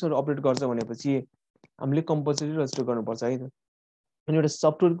बिजनेसहरू अपरेट गर्छ भनेपछि हामीले कम्पलसरी रेजिस्टर गर्नुपर्छ है त। अनि एउटा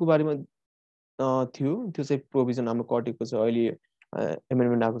सफ्टवेयरको बारेमा थियो, त्यो चाहिँ प्रोभिजन हाम्रो कटेको छ, अहिले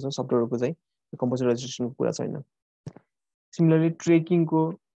एमेन्डमेन्ट आएको छ। सफ्टवेयरको चाहिँ कम्पलसरी रेजिस्ट्रेसनको कुरा छैन। सिमिलरली ट्रेकिङको,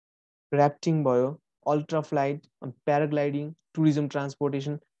 ऱ्याफ्टिङ भयो, ultra flight, paragliding, tourism,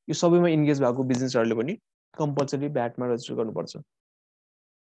 transportation, यो सबैमा इन्गेज भएको बिजनेसहरूले पनि कम्पलसरी भ्याटमा रेजिस्टर गर्नुपर्छ।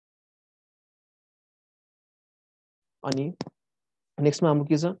 अनि नेक्स्टमा हाम्रो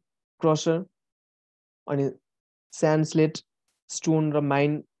के छ, क्रसर अनि स्यान्ड स्लेट, स्टोन र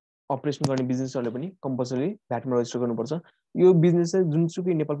माइन अपरेसन गर्ने बिजनेसहरूले पनि कम्पलसरी भ्याटमा रेजिस्टर गर्नुपर्छ। यो बिजनेस चाहिँ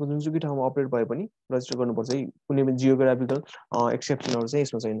जुनसुकै नेपालको जुनसुकै ठाउँमा अपरेट भए पनि रेजिस्टर गर्नुपर्छ है, कुनै पनि जियोग्राफिकल एक्सेप्सनहरू चाहिँ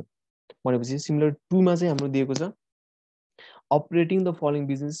यसमा छैन भनेपछि। सिमिलर 2 मा चाहिँ हाम्रो दिएको छ operating the following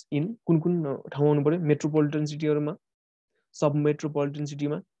business in, कुन कुन ठाउँमा हुनु पर्यो, मेट्रोपोलिटन सिटीहरूमा, सब मेट्रोपोलिटन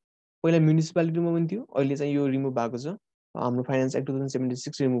सिटीमा, पहिला म्युनिसिपालिटीमा पनि थियो, अहिले चाहिँ यो रिमुभ भएको छ, हाम्रो फाइनेन्स एक्ट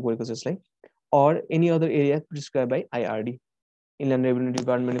 2076 रिमुभ गरेको छ यसलाई। Or any other area prescribe by आइआरडी, inland revenue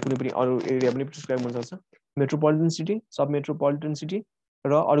डिपार्टमेन्टले कुनै पनि अरू एरिया पनि प्रिस्क्राइब गर्न सक्छ। मेट्रोपोलिटन सिटी, सब मेट्रोपोलिटन सिटी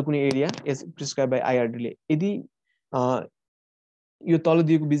र अरू कुनै एरिया एज प्रिस्क्राइब बाई आइआरडीले यदि यो तल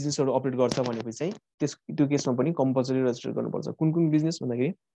दिएको बिजनेसहरू अपरेट गर्छ भनेपछि चाहिँ त्यो केसमा पनि कम्पलसरी रेजिस्टर गर्नुपर्छ। कुन कुन बिजनेस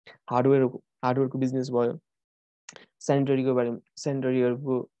भन्दाखेरि हार्डवेयरको बिजनेस भयो, सेनिटरीको बारेमा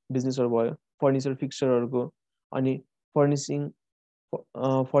सेनिटरीहरूको बिजनेसहरू भयो, फर्निचर फिक्सचरहरूको, अनि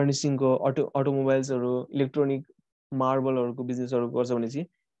फर्निसिङको, अटोमोबाइल्सहरू, इलेक्ट्रोनिक मार्बलहरूको बिजनेसहरू गर्छ भनेपछि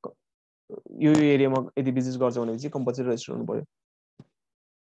यो एरियामा यदि बिजनेस गर्छ भनेपछि कम्पलसरी रेजिस्टर हुनु पर्यो।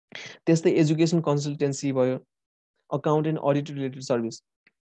 त्यस्तै एजुकेसन कन्सल्टेन्सी भयो, account and audit related service,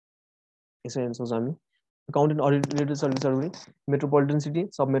 यसरी हेर्छौँ हामी। अकाउन्ट एन्ड अडिट रिलेटेड सर्भिसहरू पनि मेट्रोपोलिटन सिटी,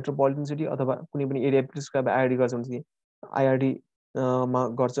 सब मेट्रोपोलिटन सिटी अथवा कुनै पनि एरिया प्रिस्क्राइब आइआरडी गर्छ भनेपछि आइआरडीमा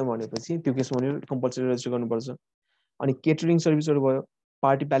गर्छ भनेपछि त्यो केसमा पनि कम्पलसरी रेजिस्टर गर्नुपर्छ। अनि केटरिङ सर्भिसहरू भयो,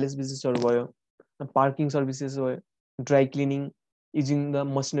 पार्टी प्यालेस बिजनेसहरू भयो, पार्किङ सर्भिसेस भयो, dry cleaning, using the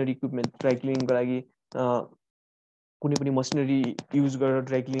machinery equipment, dry क्लिनिङको लागि कुनै पनि मसिनरी युज गरेर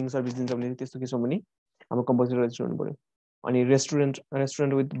ड्राई क्लिनिङ सर्भिस दिन्छ भने त्यस्तो केसमा पनि हाम्रो कम्पलसरी रेजिस्टर हुनु पर्यो। अनि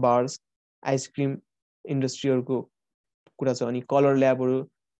रेस्टुरेन्ट विथ बार्स, आइसक्रिम इन्डस्ट्रीहरूको कुरा छ, अनि कलर ल्याबहरू,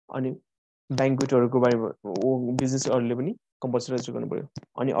 अनि ब्याङ्क्वेटहरूको बारेमा बिजनेसहरूले पनि कम्पलसरी रेजिस्टर गर्नु पर्यो।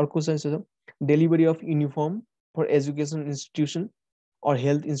 अनि अर्को चाहिँ छ delivery of uniform for education institution or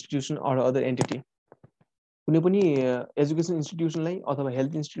health institution or other entity, कुनै पनि एजुकेसन इन्स्टिट्युसनलाई अथवा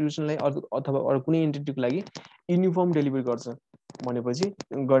हेल्थ इन्स्टिट्युसनलाई अथवा अरू कुनै एन्टिटीको लागि युनिफर्म डेलिभरी गर्छ भनेपछि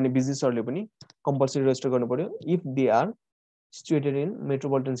गर्ने बिजनेसहरूले पनि कम्पलसरी रेजिस्टर गर्नु पर्यो if they are situated in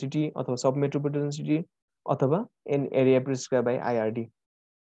metropolitan city अथवा सब मेट्रोपोलिटन सिटी अथवा एन एरिया प्रिस्क्राइब बाई आइआरडी।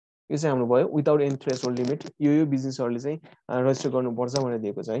 यो चाहिँ हाम्रो भयो विदाउट एनी थ्रेसहोल्ड लिमिट, यो बिजनेसहरूले चाहिँ रेजिस्टर गर्नुपर्छ भनेर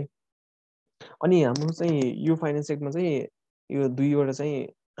दिएको छ है। अनि हाम्रो चाहिँ यो फाइनेन्स एक्टमा चाहिँ यो दुईवटा चाहिँ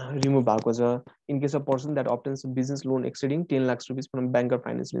रिमुभ भएको छ। In case of person that अब्टेन्स business loan exceeding 10 lakh rupees from bank or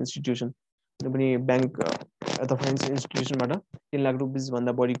financial institution, कुनै पनि ब्याङ्क अथवा फाइनेन्सियल इन्स्टिट्युसनबाट 10 लाख रुपिस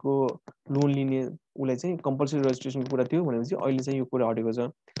भन्दा बढीको लोन लिने उसलाई चाहिँ कम्पलसरी रजिस्ट्रेसनको कुरा थियो भनेपछि अहिले चाहिँ यो कुरा हटेको छ।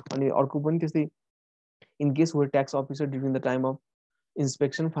 अनि अर्को पनि त्यस्तै in case where tax officer during the time of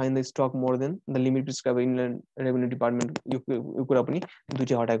inspection find the stock more than the limit prescribed in revenue department यो कुरा पनि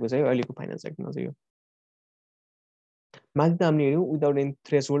दुईटै हटाएको छ अहिलेको फाइनान्स एक्टमा चाहिँ। यो माथि त हामीले हेर्यौँ विदाउट एनी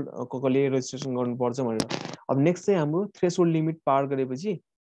थ्रेसहोल्ड कसले रेजिस्ट्रेसन गर्नुपर्छ भनेर। अब नेक्स्ट चाहिँ हाम्रो थ्रेसहोल्ड लिमिट पार गरेपछि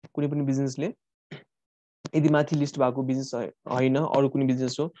कुनै पनि बिजनेसले यदि माथि लिस्ट भएको बिजनेस होइन अरू कुनै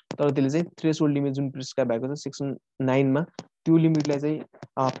बिजनेस हो तर त्यसले चाहिँ थ्रेसहोल्ड लिमिट जुन प्रिस्क्राइब भएको छ सेक्सन 9 मा त्यो लिमिटलाई चाहिँ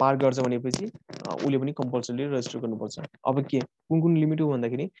पार गर्छ भनेपछि उसले पनि कम्पलसरी रेजिस्टर गर्नुपर्छ। अब के कुन कुन लिमिट हो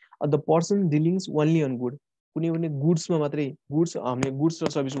भन्दाखेरि the person डिलिङ्स only on good कुनै पनि गुड्समा मात्रै गुड्स हामीले गुड्स र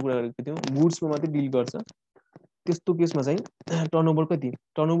सर्भिसको कुरा गरेको थियौँ गुड्समा मात्रै डिल गर्छ त्यस्तो केसमा चाहिँ टर्नओभर कति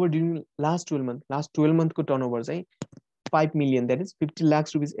टर्नओभर ड्युरिङ लास्ट 12 मन्थको टर्नओभर चाहिँ 5 million that is 50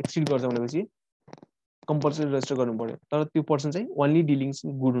 lakh rupees acid गर्छ भनेपछि कम्पलसरी रेजिस्टर गर्नु पर्यो तर त्यो पर्सन चाहिँ ओन्ली डिलिङ्स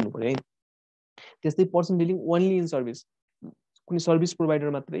गुड हुनु पर्यो है। त्यस्तै person dealing only in service कुनै सर्भिस प्रोभाइडर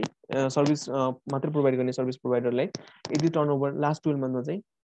मात्रै सर्भिस मात्रै प्रोभाइड गर्ने सर्भिस प्रोभाइडरलाई यदि टर्नओभर लास्ट 12 मन्थमा चाहिँ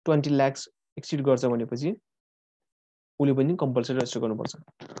 20 लाख एक्सिड गर्छ भनेपछि उसले पनि कम्पलसरी रेजिस्टर गर्नुपर्छ।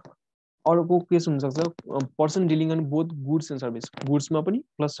 अर्को केस हुनसक्छ person dealing on both goods and service गुड्समा पनि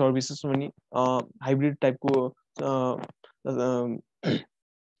प्लस सर्भिसेसमा पनि हाइब्रिड टाइपको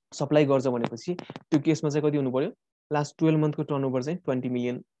सप्लाई गर्छ भनेपछि त्यो केसमा चाहिँ कति हुनु पर्यो लास्ट 12 मन्थको टर्नओभर चाहिँ 20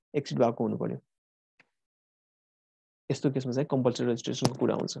 मिलियन एक्सिड भएको हुनु पर्यो। यस्तो केसमा चाहिँ कम्पलसरी रेजिस्ट्रेसनको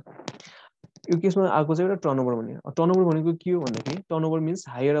कुरा आउँछ। यो केसमा आएको चाहिँ एउटा टर्नओभर भन्ने टर्नओभर भनेको के हो भन्दाखेरि turnover means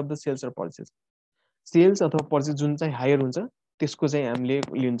higher of the sales र पर्चेस सेल्स अथवा पर्चेस जुन चाहिँ हायर हुन्छ त्यसको चाहिँ हामीले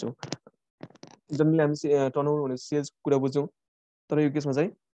लिन्छौँ। जनरली हामी टर्नओभर भनेको सेल्सको कुरा बुझ्छौँ तर यो केसमा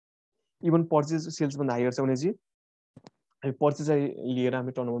चाहिँ इभन पर्चेस सेल्सभन्दा हायर छ भने चाहिँ हामी पर्चेसलाई लिएर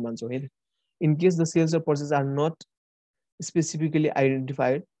हामी टर्नओभर मान्छौँ है। इन केस द सेल्स र purchase are not specifically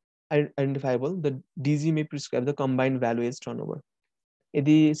identifiable the DG may prescribe the combined value as turnover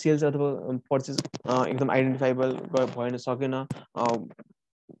यदि सेल्स अथवा पर्चेस एकदम आइडेन्टिफाइबल भएन सकेन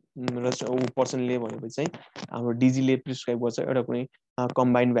ऊ पर्सनले भनेपछि चाहिँ हाम्रो डिजीले प्रिस्क्राइब गर्छ एउटा कुनै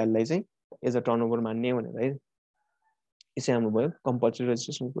कम्बाइन्ड भ्यालुलाई चाहिँ एज अ टर्नओभर मान्ने भनेर है। यसै हाम्रो भयो कम्पलसरी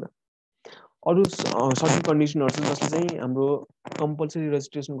रेजिस्ट्रेसनको कुरा। अरू सर्टेन कन्डिसनहरू छ जसले चाहिँ हाम्रो कम्पलसरी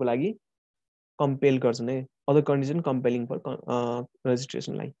रेजिस्ट्रेसनको लागि कम्पेल गर्छन् है other condition compelling for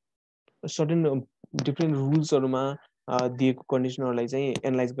रेजिस्ट्रेसनलाई certain different रुल्सहरूमा दिएको कन्डिसनहरूलाई चाहिँ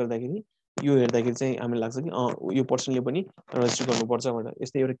एनालाइज गर्दाखेरि यो हेर्दाखेरि चाहिँ हामीलाई लाग्छ कि यो पर्सनले पनि रेजिस्टर गर्नुपर्छ भनेर।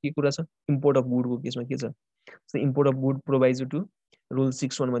 यस्तै एउटा के कुरा छ इम्पोर्ट अफ गुडको केसमा के छ import of good प्रोभाइज to rule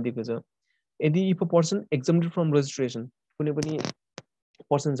 6(1) मा दिएको छ यदि if a person एक्जम्प्टेड from registration कुनै पनि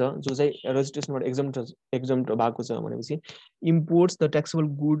पर्सन छ जो चाहिँ रेजिस्ट्रेसनबाट एक्जम्प्ट भएको छ भनेपछि imports the taxable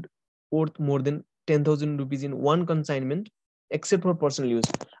good worth more than 10,000 rupees in one consignment accept for personal use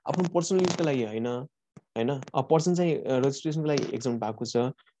आफ्नो पर्सनल युजको लागि होइन अब पर्सन चाहिँ रेजिस्ट्रेसनको लागि एक्जाम भएको छ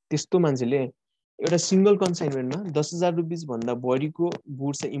त्यस्तो मान्छेले एउटा सिंगल कन्साइनमेन्टमा 10,000 रुपिस भन्दा बढीको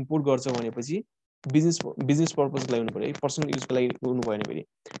गुड चाहिँ इम्पोर्ट गर्छ भनेपछि बिजनेस पर्पजको लागि हुनु पर्यो है पर्सनल युजको लागि हुनु भएन फेरि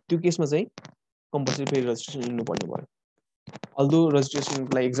त्यो केसमा चाहिँ कम्पलसरी फेरि रेजिस्ट्रेसन लिनुपर्ने भयो। अल्दो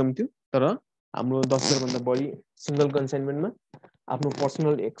रेजिस्ट्रेसनको लागि एक्जाम थियो तर हाम्रो 10,000 भन्दा बढी सिंगल कन्साइनमेन्टमा आफ्नो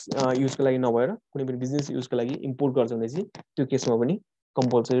पर्सनल युजको लागि नभएर कुनै पनि बिजनेस युजको लागि इम्पोर्ट गर्छ भने चाहिँ त्यो केसमा पनि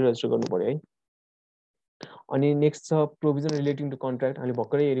कम्पलसरी रेजिस्टर गर्नु पर्यो है। अनि नेक्स्ट छ प्रोभिजन रिलेटिङ टु कन्ट्र्याक्ट हामीले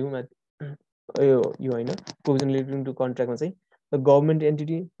भर्खरै हेऱ्यौँ यो होइन प्रोभिजन रिलेटिङ टु कन्ट्र्याक्टमा चाहिँ the government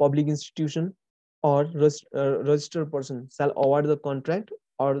entity public institution or registered person साल award the contract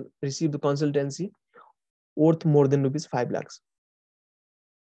or receive the consultancy worth more than rupees 5 lakh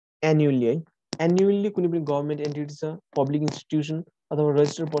annually है। एन्युअली कुनै पनि गभर्मेन्ट एन्टिटी छ पब्लिक इन्स्टिट्युसन अथवा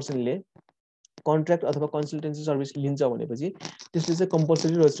रजिस्टर्ड पर्सनले कन्ट्र्याक्ट अथवा कन्सल्टेन्सी सर्भिस लिन्छ भनेपछि त्यसले चाहिँ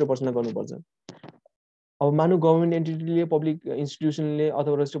कम्पलसरी रजिस्टर्ड पर्सनलाई गर्नुपर्छ। अब मानव गभर्मेन्ट एन्टिटीले पब्लिक इन्स्टिट्युसनले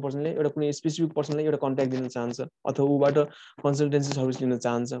अथवा रजिस्टर्ड पर्सनले एउटा कुनै स्पेसिफिक पर्सनलाई एउटा कन्ट्याक्ट दिन चाहन्छ अथवा ऊबाट कन्सल्टेन्सी सर्भिस लिन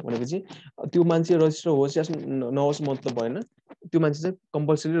चाहन्छ भनेपछि त्यो मान्छे रजिस्टर होस् या नहोस् मतलब भएन त्यो मान्छे चाहिँ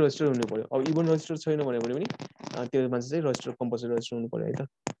कम्पलसरी रजिस्टर हुनु पर्यो। अब इभन रजिस्टर छैन भने पनि त्यो मान्छे चाहिँ रजिस्टर कम्पलसरी रजिस्टर हुनु पर्यो है त।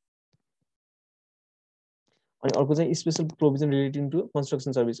 अनि अर्को चाहिँ special provision relating to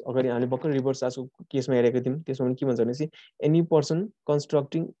construction service अगाडि हामीले भर्खर रिभर्स आजको केसमा हेरेको थियौँ त्यसमा पनि के भन्छ भनेपछि any person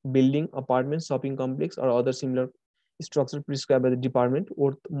कन्स्ट्रक्टिङ building apartment shopping complex or other similar structure prescribe by the department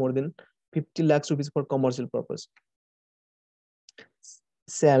worth more than 50 lakh rupees for commercial purpose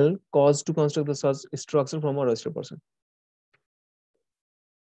shall cause to construct the such structure from a registered person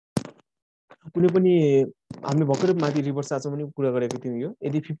कुनै पनि हामीले भर्खरै माथि reverse आजमा पनि कुरा गरेको थियौँ यो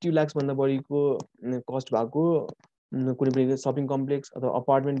यदि 50 लाख भन्दा बढीको कस्ट भएको कुनै पनि सपिङ कम्प्लेक्स अथवा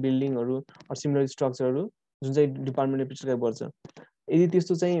अपार्टमेन्ट बिल्डिङहरू सिमिलर स्ट्रक्चरहरू जुन चाहिँ डिपार्टमेन्टले प्रिस्क्राइब गर्छ। यदि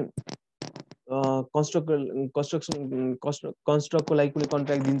त्यस्तो चाहिँ कन्स्ट्रक्टको लागि कुनै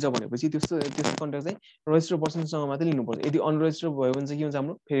कन्ट्र्याक्ट दिन्छ भनेपछि त्यस्तो कन्ट्र्याक्ट चाहिँ रजिस्टर पर्सनसँग मात्रै लिनुपर्छ। यदि अनरजिस्टर भयो भने चाहिँ के हुन्छ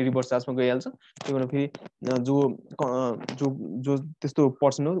हाम्रो फेरि रिभर्स चार्जमा गइहाल्छ। त्यही भएर फेरि जो जो त्यस्तो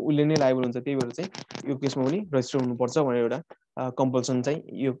पर्सन हो उसले नै लायबल हुन्छ। त्यही भएर चाहिँ यो केसमा पनि रजिस्टर हुनुपर्छ भनेर एउटा कम्पल्सन चाहिँ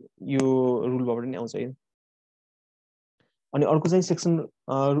यो रुलबाट नै आउँछ। अनि अर्को चाहिँ सेक्सन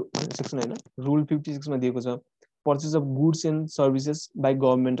होइन रुल 56 मा दिएको छ purchase of goods and services by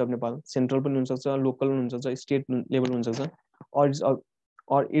government of Nepal. Central पनि हुनसक्छ, लोकल पनि हुनसक्छ, स्टेट लेभल हुनसक्छ,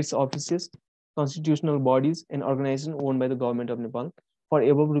 or its offices, constitutional bodies and organization owned by the government of Nepal for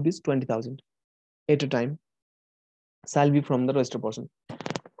above rupees 20,000 at a time shall be from the registered person.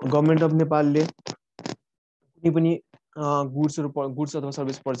 Government of नेपालले कुनै पनि goods अथवा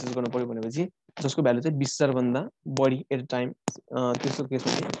service purchase गर्नु पर्यो भनेपछि जसको value चाहिँ 20,000 भन्दा बढी एट अ टाइम त्यस्तो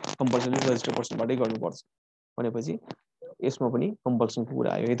केसमा चाहिँ कम्पल्सरी रजिस्टर्ड पर्सनबाटै गर्नुपर्छ भनेपछि यसमा पनि कम्पल्सनको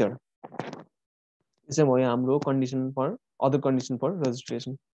कुरा आयो। यति यसै भयो हाम्रो condition for other condition for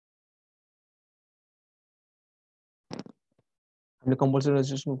registration. हामीले कम्पल्सरी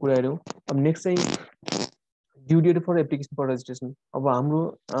रजिस्ट्रेसनको कुरा हेऱ्यौँ। अब नेक्स्ट चाहिँ due date for application for registration. अब हाम्रो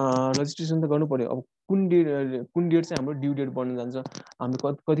रजिस्ट्रेसन त गर्नु पर्यो। अब कुन डेट चाहिँ हाम्रो ड्यू डेट बन्न जान्छ,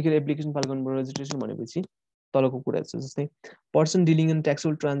 हामीले कतिखेर एप्लिकेसन फाइल गर्नु पर्यो रजिस्ट्रेसन भनेपछि तलको कुरा छ। जस्तै person dealing in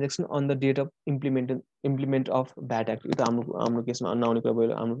taxable transaction on the date of implement of VAT act. यो त हाम्रो केसमा नआउने कुरा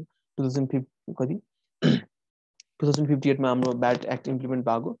भयो। हाम्रो 2058 मा हाम्रो भ्याट एक्ट इम्प्लिमेन्ट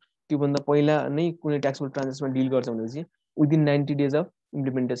भएको, त्योभन्दा पहिला नै कुनै ट्याक्सेबल ट्रान्जेक्सनमा डिल गर्छ भनेपछि within 90 days of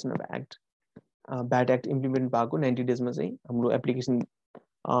implementation of act, VAT act implement भएको 90 डेजमा चाहिँ हाम्रो एप्लिकेसन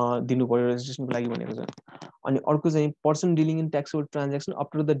दिनु पर्यो रजिस्ट्रेसनको लागि भनेको छ। अनि अर्को चाहिँ person dealing in taxable transaction up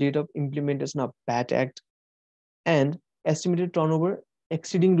to the date of implementation of VAT act and estimated turnover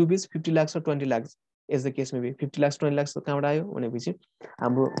exceeding rupees 50 lakh or 20 lakh as the case may be. 50 lakh 20 lakh कहाँबाट आयो भनेपछि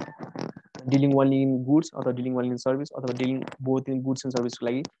हाम्रो डिलिङ वान इन गुड्स अथवा डिलिङ वान इन सर्भिस अथवा dealing both in goods and सर्भिसको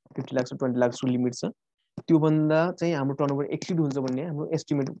लागि 50 lakh or 20 lakh limit छ। त्योभन्दा चाहिँ हाम्रो टर्नओभर एक्सिड हुन्छ भन्ने हाम्रो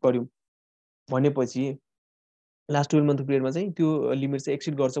एस्टिमेट गर्यौँ भनेपछि लास्ट 12 मन्थ पिरियडमा चाहिँ त्यो लिमिट चाहिँ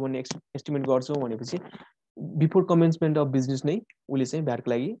एक्सिड गर्छ भन्ने एस्टिमेट गर्छौँ भनेपछि बिफोर कमेन्समेन्ट अफ बिजनेस नै उसले चाहिँ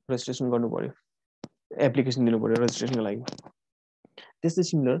भ्याटको लागि रजिस्ट्रेसन गर्नु पर्यो, एप्लिकेसन दिनु पर्यो रजिस्ट्रेसनको लागि। त्यस्तै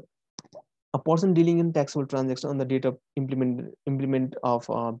similar a person dealing in taxable transaction on the date of implement of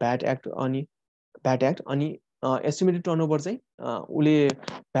VAT Act अनि एस्टिमेटेड टर्नओभर चाहिँ उसले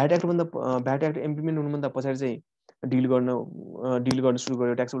भ्याट एक्ट इम्प्लिमेन्ट हुनुभन्दा पछाडि चाहिँ डिल गर्न सुरु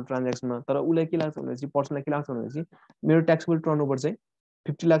गर्यो ट्याक्सेबल ट्रान्जेक्सनमा। तर उसलाई के लाग्छ भनेपछि पर्सनलाई के लाग्छ भनेपछि मेरो ट्याक्सेबल टर्नओभर चाहिँ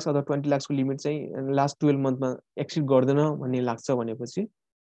 50 लाख अथवा 20 लाखको लिमिट चाहिँ लास्ट 12 मन्थमा एक्सिड गर्दैन भन्ने लाग्छ भनेपछि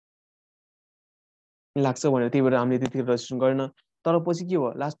त्यही भएर हामीले त्यतिखेर रजिस्ट्रेसन गरेन। तर पछि के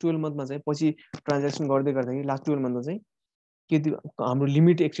भयो लास्ट 12 मन्थमा चाहिँ पछि ट्रान्जेक्सन गर्दै गर्दाखेरि लास्ट 12 मन्थमा चाहिँ के हाम्रो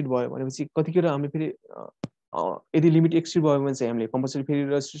लिमिट एक्सिड भयो भनेपछि कतिखेर हामीले फेरि यदि लिमिट एक्सिड भयो भने चाहिँ हामीले कम्पल्सरी फेरि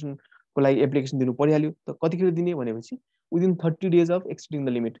रजिस्ट्रेसनको लागि एप्लिकेसन दिनु परिहाल्यो। त कतिखेर दिने भनेपछि within 30 days of exceeding the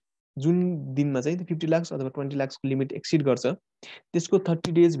limit. जुन दिनमा चाहिँ 50 लाख अथवा 20 लाखको लिमिट एक्सिड गर्छ त्यसको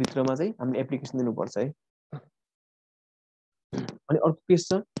 30 डेज भित्रमा चाहिँ हामीले एप्लिकेसन दिनुपर्छ है। अनि अर्को केस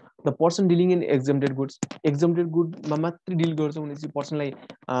छ the person dealing in एक्जम्प्टेड goods. एक्जम्प्टेड गुडमा मात्रै डिल गर्छ भने चाहिँ पर्सनलाई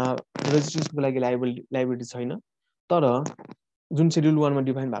रजिस्ट्रेसनको लागि लाइबिलिटी छैन। तर जुन सेड्युल 1 मा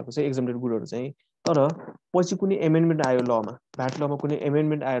डिफाइन भएको छ एक्जम्प्टेड गुडहरू चाहिँ, तर पछि कुनै एमेन्डमेन्ट आयो लमा, भ्याट लमा कुनै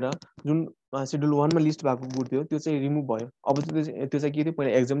एमेन्डमेन्ट आएर जुन सेड्युल 1 मा लिस्ट भएको गुड थियो त्यो चाहिँ रिमुभ भयो। अब त्यो चाहिँ के थियो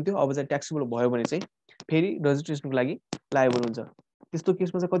पहिला एक्जाम थियो, अब चाहिँ ट्याक्सेबल भयो भने चाहिँ फेरि रजिस्ट्रेसनको लागि लायबल हुन्छ। त्यस्तो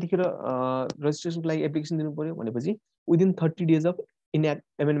केसमा चाहिँ कतिखेर रजिस्ट्रेसनको लागि एप्लिकेसन दिनु पर्यो भनेपछि within 30 days of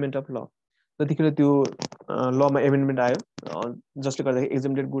amendment of ल। जतिखेर त्यो लमा एमेन्डमेन्ट आयो जसले गर्दाखेरि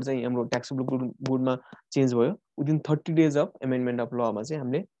एक्जम्प्टेड गुड चाहिँ हाम्रो ट्याक्सेबल गुडमा चेन्ज भयो, within 30 days of amendment of लमा चाहिँ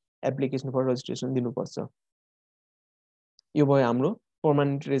हामीले एप्लिकेसन फर रजिस्ट्रेसन दिनुपर्छ। यो भयो हाम्रो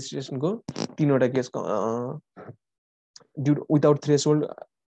पर्मानेन्ट रेजिस्ट्रेसनको 3वटा केस। विदाउट थ्रेसहोल्ड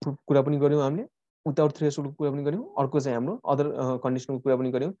कुरा पनि गऱ्यौँ हामीले, विदाउट थ्रेसहोल्डको कुरा पनि गऱ्यौँ, अर्को चाहिँ हाम्रो अदर कन्डिसनको कुरा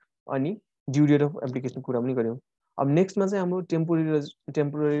पनि गऱ्यौँ, अनि ड्यू डेट अफ एप्लिकेसनको कुरा पनि गऱ्यौँ। अब नेक्स्टमा चाहिँ हाम्रो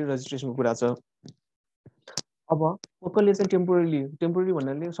टेम्पोररी रजिस्ट्रेसनको कुरा छ। अब कसले चाहिँ टेम्पोररी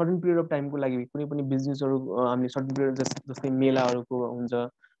भन्नाले सर्टन पिरियड अफ टाइमको लागि कुनै पनि बिजनेसहरू हामीले सर्टन पिरियड जस्तै मेलाहरूको हुन्छ,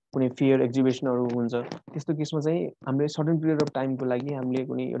 कुनै फेयर एक्जिबिसनहरू हुन्छ, त्यस्तो केसमा चाहिँ हामीले सर्टन पिरियड अफ टाइमको लागि हामीले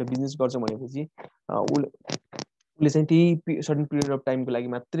कुनै एउटा बिजनेस गर्छौँ भनेपछि उसले चाहिँ त्यही सर्टन पिरियड अफ टाइमको लागि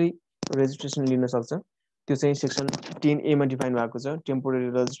मात्रै रेजिस्ट्रेसन लिन सक्छ। त्यो चाहिँ सेक्सन 10A मा डिफाइन भएको छ टेम्पोररी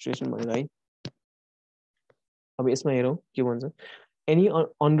रजिस्ट्रेसन भनेर है। अब यसमा हेरौँ के भन्छ। Any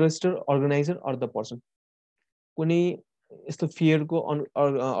unregistered organiser or the person, कुनै यस्तो फेयरको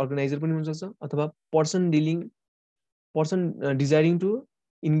अर्गनाइजर पनि हुनसक्छ अथवा person desiring to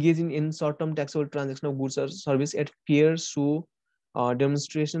engage in short-term taxable transaction of goods or service at fair, show,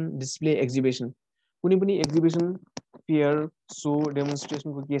 demonstration, display, exhibition. कुनै पनि exhibition, fair, show,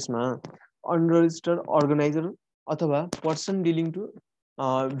 demonstration को केसमा unregistered organizer अथवा person dealing to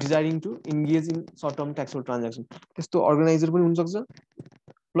desiring to engage in short-term taxable transaction त्यस्तो organizer पनि हुनसक्छ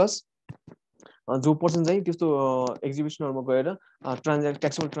plus जो person चाहिँ त्यस्तो एक्जिबिसनहरूमा गएर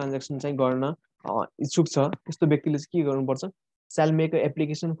ट्याक्सेबल ट्रान्ज्याक्सन चाहिँ गर्न इच्छुक छ त्यस्तो व्यक्तिले चाहिँ के गर्नुपर्छ sale make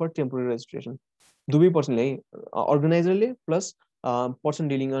application for temporary registration दुवै पर्सनले है अर्गनाइजरले प्लस पर्सन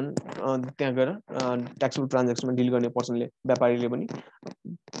डिलिङ अन त्यहाँ गएर ट्याक्सेबल ट्रान्ज्याक्सनमा डिल गर्ने पर्सनले व्यापारीले पनि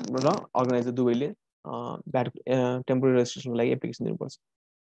र अर्गनाइजर दुवैले भ्याट टेम्पोररी रेजिस्ट्रेसनको लागि एप्लिकेसन दिनुपर्छ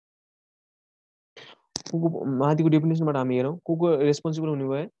माथिको डेफिनेसनबाट हामी हेरौँ को रेस्पोन्सिबल हुने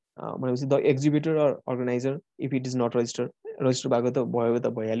भयो भनेपछि the एक्जिबिटर or organiser if it is not register भएको त भयो त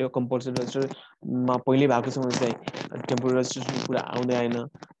भइहाल्यो कम्पलसरी रजिस्टरमा पहिल्यै भएको छ भने चाहिँ टेम्पोररी रेजिस्ट्रेसनको कुरा आउँदै आएन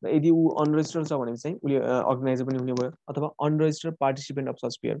र यदि ऊ अनरजिस्टर्ड छ भने चाहिँ उसले अर्गनाइजर पनि हुने भयो अथवा unregistered participant of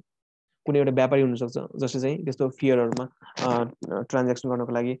such fair कुनै एउटा व्यापारी हुनसक्छ जसले चाहिँ त्यस्तो फेयरहरूमा ट्रान्ज्याक्सन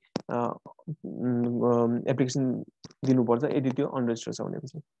गर्नको लागि एप्लिकेसन दिनुपर्छ यदि त्यो अनरजिस्टर्ड छ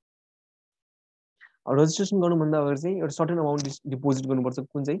भनेपछि रजिस्ट्रेसन गर्नुभन्दा अगाडि चाहिँ एउटा सर्टेन अमाउन्ट डिपोजिट गर्नुपर्छ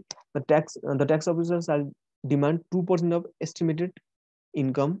कुन चाहिँ द ट्याक्स अफिसर साल demand 2% of estimated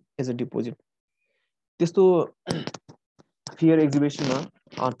income as a deposit त्यस्तो फेयर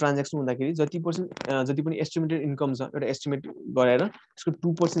एक्जिबिसनमा ट्रान्ज्याक्सन हुँदाखेरि जति पनि एस्टिमेटेड इन्कम छ एउटा एस्टिमेट गराएर त्यसको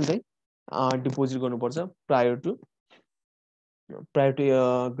 2% चाहिँ डिपोजिट गर्नुपर्छ प्रायर टु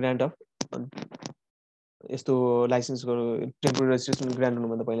ग्रान्ट अफ यस्तो लाइसेन्स टेम्पोररी रेजिस्ट्रेसन ग्रान्ट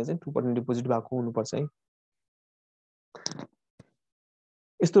हुनुभन्दा पहिला चाहिँ 2% डिपोजिट भएको हुनुपर्छ है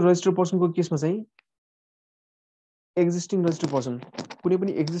यस्तो रजिस्टर्ड पर्सनको केसमा चाहिँ एक्जिस्टिङ रजिस्टर्ड पर्सन कुनै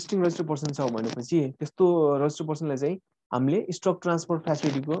पनि एक्जिस्टिङ रजिस्टर्ड पर्सन छ भनेपछि त्यस्तो रजिस्टर्ड पर्सनलाई चाहिँ हामीले स्टक ट्रान्सफरको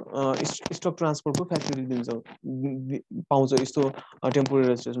फ्यासिलिटी दिन्छौँ पाउँछ यस्तो टेम्पोररी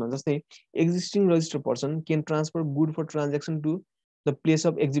रेजिस्ट्रेसनमा जस्तै existing registered person can transfer good for transaction to the place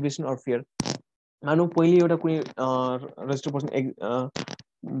of exhibition or fair मानौ पहिले एउटा कुनै रजिस्टर्ड पर्सन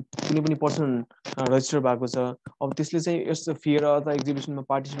कुनै पनि पर्सन रजिस्टर भएको छ अब त्यसले चाहिँ यस्तो फेयर अथवा एक्जिबिसनमा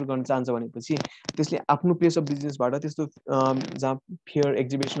पार्टिसिपेट गर्न चाहन्छ भनेपछि त्यसले आफ्नो प्लेस अफ बिजनेसबाट त्यस्तो जहाँ फेयर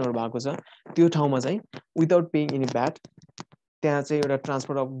एक्जिबिसनहरू भएको छ त्यो ठाउँमा चाहिँ विदाउट पेइङ एनी भ्याट त्यहाँ चाहिँ एउटा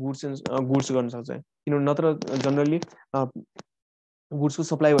ट्रान्सफर अफ गुड्स गर्न सक्छ किनभने नत्र जनरली गुड्सको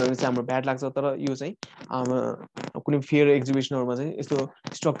सप्लाई भयो भने चाहिँ हाम्रो भ्याट लाग्छ तर यो चाहिँ कुनै फेयर एक्जिबिसनहरूमा चाहिँ यस्तो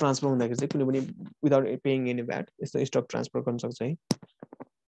स्टक ट्रान्सफर हुँदाखेरि चाहिँ कुनै पनि विदाउट पेइङ एनी भ्याट यस्तो स्टक ट्रान्सफर गर्न सक्छ है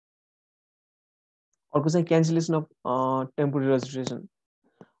अर्को चाहिँ cancellation of temporary registration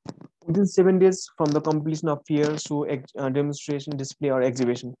within 7 days from the completion of fair so demonstration display or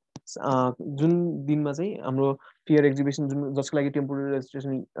exhibition जुन दिनमा चाहिँ हाम्रो फेयर एक्जिबिसन जुन जसको लागि टेम्पोररी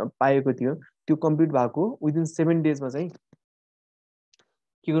रेजिस्ट्रेसन पाएको थियो त्यो कम्प्लिट भएको विदिन 7 days चाहिँ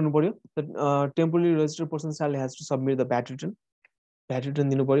के गर्नु पर्यो टेम्पोररी रजिस्टर्ड पर्सन साल has to submit the VAT return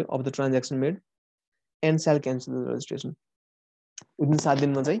दिनु पर्यो of the transaction made and साल क्यान्सल द रेजिस्ट्रेसन विदिन 7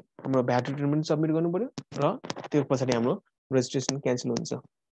 दिनमा चाहिँ हाम्रो भ्याट रिटर्न पनि सबमिट गर्नु पर्यो र त्यो पछाडि हाम्रो रेजिस्ट्रेसन क्यान्सल हुन्छ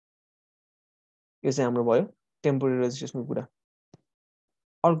यो चाहिँ हाम्रो भयो टेम्पोररी रेजिस्ट्रेसनको कुरा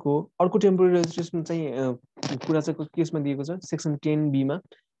अर्को टेम्पोररी रेजिस्ट्रेसन चाहिँ कुरा चाहिँ केसमा दिएको छ सेक्सन 10B मा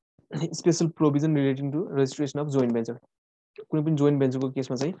special provision relating to registration of joint venture कुनै पनि जोइन्ट भेन्चरको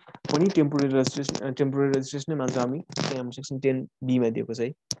केसमा चाहिँ पनि टेम्पोररी रेजिस्ट्रेसनै मान्छ हामी त्यही हाम्रो सेक्सन 10B मा दिएको छ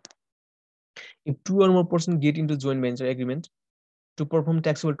है if 2 or more person get into joint venture agreement to perform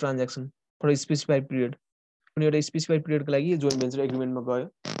taxable transaction for a specified period कुनै एउटा स्पेसिफाइड पिरियडको लागि जोइन्ट भेन्चर एग्रिमेन्टमा गयो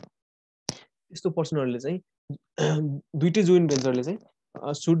यस्तो पर्सनहरूले चाहिँ दुईटै जोइन्ट भेन्चरले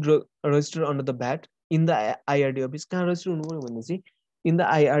चाहिँ should register under the VAT in the आइआरडी office कहाँ रजिस्टर हुनु पर्यो भने चाहिँ in the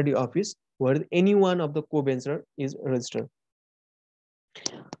आइआरडी office where any one of the को भेन्चर इज रजिस्टर्ड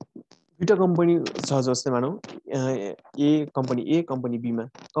दुईटा कम्पनी छ जस्तै मानौ कम्पनी बीमा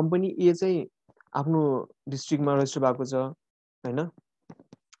कम्पनी ए चाहिँ आफ्नो डिस्ट्रिक्टमा रजिस्टर भएको छ हैन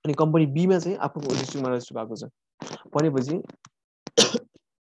अनि कम्पनी बीमा चाहिँ आफ्नो डिस्ट्रिक्टमा रजिस्टर भएको छ भनेपछि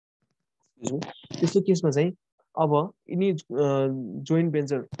त्यस्तो केसमा चाहिँ अब यिनी जोइन्ट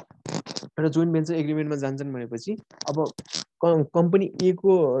भेन्चर र जोइन्ट भेन्चर एग्रिमेन्टमा जान्छन् भनेपछि अब कम्पनी ए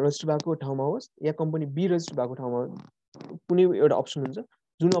को रजिस्टर भएको ठाउँमा होस् या कम्पनी बी रजिस्टर भएको ठाउँमा कुनै एउटा अप्सन हुन्छ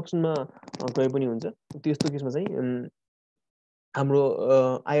जुन अप्सनमा गए पनि हुन्छ त्यस्तो केसमा चाहिँ हाम्रो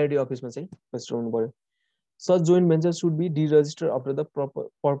आइआरडी अफिसमा चाहिँ रजिस्टर हुनु पर्यो such joint venture should be deregistered after the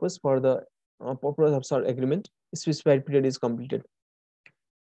purpose for the purpose of such agreement specified period is completed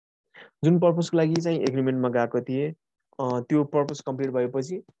जुन पर्पसको लागि चाहिँ एग्रिमेन्टमा गएको थिए त्यो पर्पस कम्प्लिट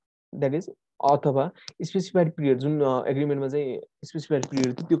भएपछि द्याट इज अथवा स्पेसिफाइड पिरियड जुन एग्रिमेन्टमा चाहिँ स्पेसिफाइड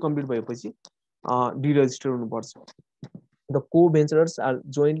पिरियड थियो त्यो कम्प्लिट भएपछि डिरेजिस्टर हुनुपर्छ द को भेन्चरर्स are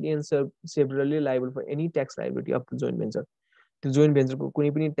jointly and separately liable for any tax liability of the joint venture त्यो जोइन्ट भेन्चरको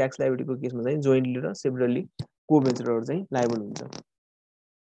कुनै पनि ट्याक्स लाइबिलिटीको केसमा चाहिँ जोइन्टली र सेपरेटली को भेन्चरहरू चाहिँ लाइबल हुन्छ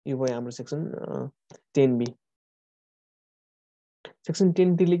यो भयो हाम्रो सेक्सन 10B सेक्सन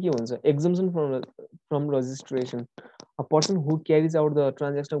 10D ले के हुन्छ exemption from registration a person who carries out the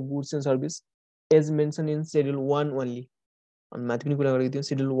transaction of goods and service as mentioned in schedule 1 only अनि माथि पनि कुरा गरेको थियो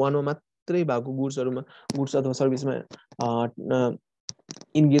schedule 1 मा मात्रै भएको गुड्स अथवा सर्भिसमा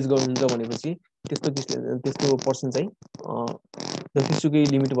इन्गेज गर्नुहुन्छ भनेपछि त्यस्तो पर्सन चाहिँ जतिसुकै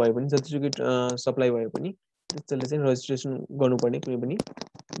लिमिट भयो पनि जतिसुकै सप्लाई भयो पनि त्यसले चाहिँ रजिस्ट्रेसन गर्नुपर्ने कुनै पनि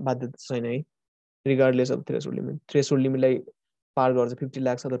बाध्यता छैन है रिगार्डलेस अफ थ्रेसोल्ड लिमिटलाई पार गर्छ 50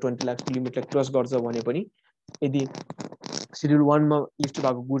 लाख अथवा 20 लाखको लिमिटलाई क्रस गर्छ भने पनि यदि शेड्युल 1 मा लिस्ट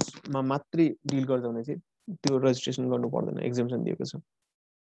भएको गुड्समा मात्रै डिल गर्छ भने चाहिँ त्यो रजिस्ट्रेसन गर्नु पर्दैन एक्जम्पसन दिएको छ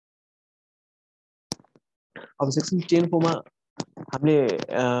अब सेक्सन 10 मा हामीले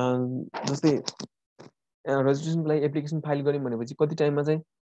जस्तै रजिस्ट्रेसनको लागि एप्लिकेसन फाइल गर्यौं भनेपछि कति टाइममा चाहिँ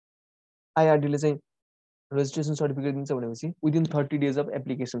आईआरडी ले चाहिँ रजिस्ट्रेसन सर्टिफिकेट दिन्छ भनेपछि विदिन 30 डेज अफ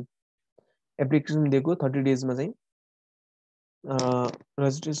एप्लिकेसन दिएको 30 डेजमा चाहिँ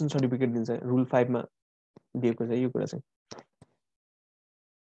रजिस्ट्रेसन सर्टिफिकेट दिन्छ रुल 5 मा दिएको छ यो कुरा चाहिँ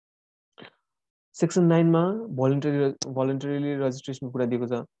सेक्सन 9 मा भोलुन्टरीली रजिस्ट्रेसन कुरा दिएको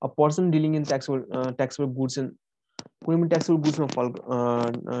छ a person dealing in taxable goods and कुनै पनि ट्याक्सेबल गुड्समा फल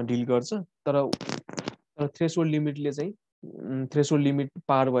डिल गर्छ तर थ्रेसोल्ड लिमिटले चाहिँ थ्रेसोल्ड लिमिट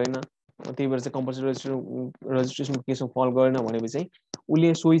पार भएन त्यही भएर चाहिँ कम्पल्सरी रजिस्ट्रेसन केसमा फल गरेन भनेपछि चाहिँ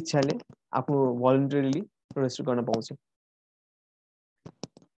उसले सो इच्छाले आफ्नो भोलुन्टरीली रजिस्टर गर्न पाउँछ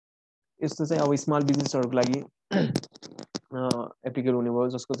यस्तो चाहिँ अब स्मल बिजनेसहरुको लागि एप्लिकेबल हुने भयो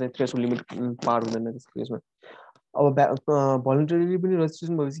जसको चाहिँ थ्रेसोल्ड लिमिट पार हुँदैन त्यसको केसमा अब भोलुन्टरीली पनि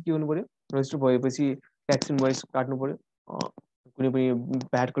रजिस्ट्रेसन भएपछि के गर्नु पर्यो रजिस्टर भएपछि ट्याक्स इनभोइस काट्नु पर्यो कुनै पनि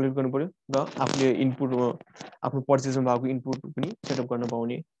भ्याट कलेक्ट गर्नु पर्यो र आफूले इनपुट आफ्नो पर्चेजमा भएको इनपुट पनि सेटअप गर्न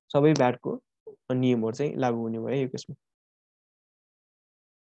पाउने सबै भ्याटको नियमहरु चाहिँ लागू हुने भयो यो केसमा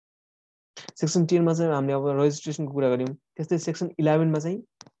सेक्सन 10 मा चाहिँ हामीले अब रजिस्ट्रेसनको कुरा गर्यौं त्यस्तै सेक्सन 11 मा चाहिँ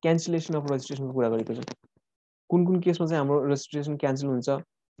क्यान्सलेसन अफ रजिस्ट्रेसनको कुरा गरेको छ कुन कुन केसमा चाहिँ हाम्रो रजिस्ट्रेसन क्यान्सल हुन्छ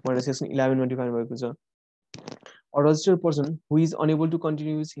भनेर सेक्सन 11 मा डिफाइन भएको छ a registered person who is unable to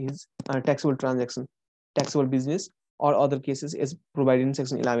continue his taxable transaction taxable business or other cases as provided in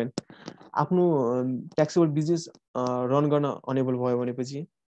section 11 आफ्नो taxable business रन गर्न अनेबल भयो भनेपछि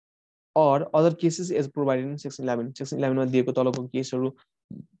or other cases as provided in section 11 मा दिएको तलको केसहरु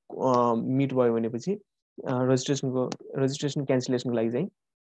meet भयो भनेपछि registration क्यान्सलेसनको लागि चाहिँ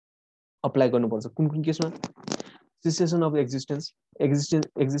अप्लाई गर्नुपर्छ कुन कुन केसमा cessation of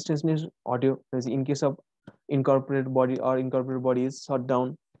existence means audio in case of incorporated body or incorporated body is shut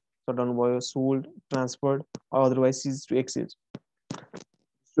down भयो sold transferred or otherwise ceased to exist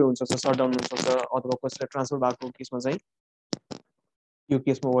so हुन्छ shut down हुन सक्छ अथवा कसैलाई ट्रान्सफर भएको केसमा चाहिँ यो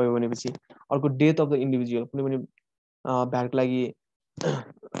केसमा भयो भनेपछि अर्को डेथ अफ द इन्डिभिजुअल कुनै पनि भ्याटको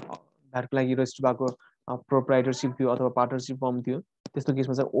लागि रजिस्टर भएको प्रोप्राइटरशिप थियो अथवा पार्टनरशिप फर्म थियो त्यस्तो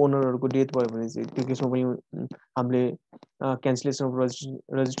केसमा चाहिँ ओनरहरुको डेथ भयो भने चाहिँ त्यो केसमा पनि हामीले क्यान्सलेसन अफ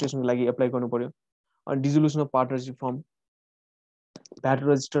रजिस्ट्रेसनको लागि एप्लाई गर्नु पर्यो अनि डिजोल्युसन of partnership form VAT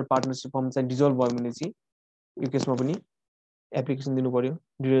registered partnership form चाहिँ डिजोल्भ भयो भने चाहिँ यो केसमा पनि एप्लिकेसन दिनु पर्यो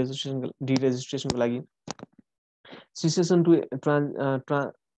डिरेजिस्ट्रेसनको लागि सिसेसन to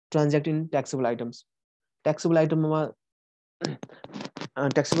ट्रान्ज्याक्ट in taxable items taxable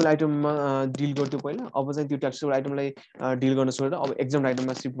आइटममा deal गर्थ्यो पहिला अब चाहिँ त्यो ट्याक्सेबल आइटमलाई डिल गर्न छोडेर अब एक्जम्प्ट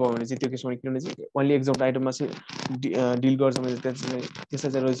आइटममा सिफ्ट भयो भने चाहिँ त्यो केसमा किनभने चाहिँ ओन्ली एक्जम्प्ट आइटममा चाहिँ डिल गर्छ भने त्यसलाई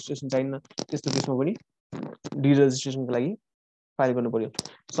चाहिँ रजिस्ट्रेसन चाहिन्न त्यस्तो केसमा पनि डिरेजिस्ट्रेसनको लागि फाइल गर्नु पर्यो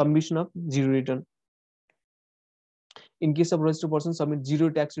submission of zero return in case of registered person submit zero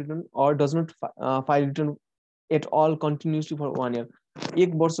tax return or does not file return at all continuously for 1 year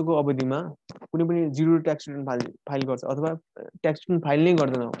एक वर्षको अवधिमा कुनै पनि जिरो ट्याक्स रिटर्न फाइल गर्छ अथवा ट्याक्स रिटर्न फाइल नै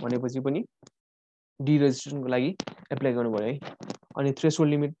गर्दैन भनेपछि पनि डिरेजिस्ट्रेसनको लागि एप्लाई गर्नु पर्यो है अनि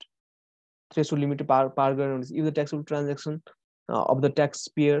थ्रेसोल्ड लिमिट पार गरेर हुन्छ if the taxable transaction of the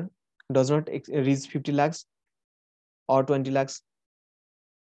taxpayer does not reach 50 lakhs or 20 lakhs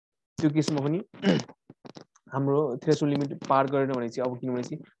त्यो केसमा पनि हाम्रो थ्रेसोल्ड लिमिट पार गरेन भने चाहिँ अब किनभने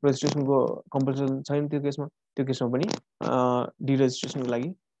चाहिँ रजिस्ट्रेसनको कम्पल्सन छैन त्यो केसमा पनि डिरेजिस्ट्रेसनको लागि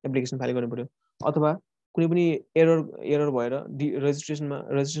एप्लिकेसन फाइल गर्नु पर्यो अथवा कुनै पनि एरर भएर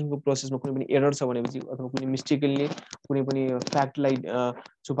रजिस्ट्रेसनको प्रोसेसमा कुनै पनि एरर छ भनेपछि अथवा कुनै मिस्टेकली कुनै पनि फ्याक्टलाई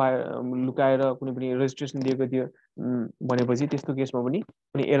लुकाएर कुनै पनि रजिस्ट्रेसन दिएको थियो भनेपछि त्यस्तो केसमा पनि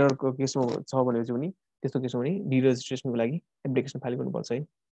कुनै एररको केसमा छ भनेपछि पनि त्यस्तो केसमा पनि डिरेजिस्ट्रेसनको लागि एप्लिकेसन फाइल गर्नुपर्छ है।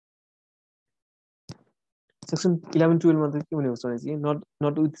 सेक्सन 11-12 मा के भनेको छ भने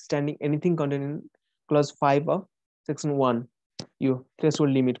not विथस्ट्यान्डिङ anything content in clause 5 of section 1 यो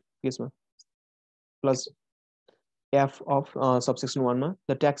थ्रेसहोल्ड लिमिट केसमा plus F of subsection 1 ma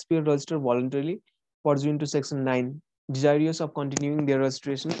the taxpayer register voluntarily pursuant to section 9 desirous of continuing their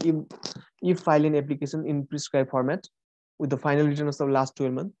registration if file an application in prescribed format with the final return of the last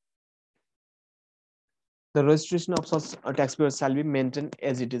 12 months the registration of such taxpayers shall be maintained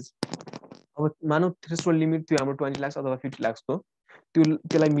as it is। अब मानव threshold limit त्यो हाम्रो 20 लाख अथवा 50 लाख को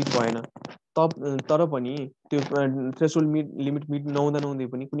त्यसलाई meet भएन तर पनि त्यो थ्रेसहोल्ड लिमिट मिट नहुँदै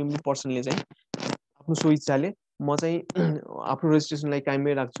पनि कुनै पनि पर्सनले चाहिँ आफ्नो सो इच्छाले म चाहिँ आफ्नो रेजिस्ट्रेसनलाई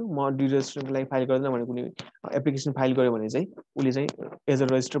कायमै राख्छु म डिरेजिस्ट्रेसनको लागि फाइल गर्दैन भने कुनै एप्लिकेसन फाइल गर्यो भने चाहिँ उसले चाहिँ एज अ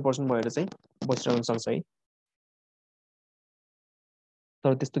रजिस्टर्ड पर्सन भएर चाहिँ बसिरहन सक्छ है।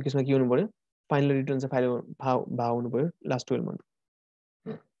 तर त्यस्तो केसमा के हुनु पर्यो फाइनल रिटर्न चाहिँ फाइल भा हुनु पर्यो last 12 month.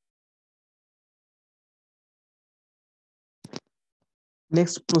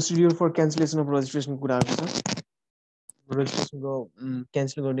 Next procedure for cancellation of registration कुराहरू छ। रजिस्ट्रेसनको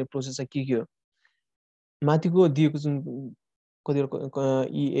क्यान्सल गर्ने प्रोसेस चाहिँ के हो माथिको दिएको जुन कतिवटा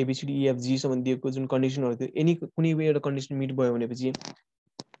एबिसिडी इएफजी सम्म दिएको जुन कन्डिसनहरू थियो एनी कुनै पनि एउटा कन्डिसन मिट भयो भनेपछि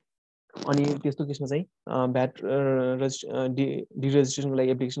अनि त्यस्तो केसमा चाहिँ भ्याट डिरेजिस्ट्रेसनको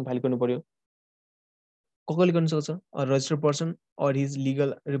लागि एप्लिकेसन फाइल गर्नु पर्यो। कसले गर्न सक्छ registered person or his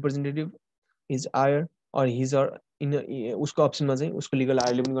legal representative his Eyre or his or in उसको अप्सनमा चाहिँ उसको लिगल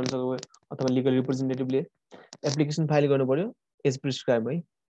आयरले पनि गर्न सक्छ अथवा लिगल रिप्रेजेन्टेटिभले एप्लिकेसन फाइल गर्नु पर्यो एज प्रिस्क्राइब है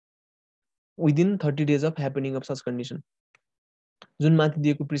within 30 days of happening of such condition. जुन माथि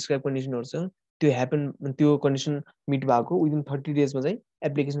दिएको प्रिस्क्राइब कन्डिसनहरू छ त्यो कन्डिसन मिट भएको विदिन 30 days मा चाहिँ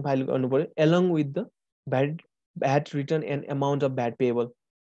एप्लिकेसन फाइल गर्नु पर्यो along with the VAT return and amount of VAT payable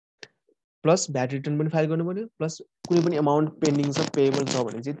plus VAT return पनि फाइल गर्नु पर्यो प्लस कुनै पनि अमाउन्ट पेन्डिङ छ पेएबल छ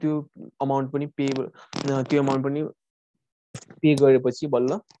भने चाहिँ त्यो अमाउन्ट पनि पे गरेपछि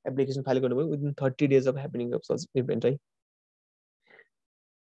बल्ल एप्लिकेसन फाइल गर्नु पर्यो within 30 days of happening of such event है।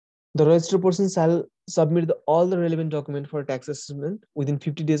 The registered person shall submit all the relevant document for tax assessment within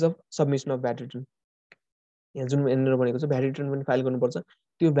 50 days of submission of VAT return। यहाँ जुन एन्डर भनेको छ भ्याट रिटर्न पनि फाइल गर्नुपर्छ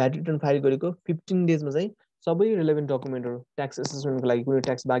त्यो भ्याट रिटर्न फाइल गरेको 15 days मा चाहिँ सबै रिलेभेन्ट डकुमेन्टहरू ट्याक्स एसेसमेन्टको लागि कुनै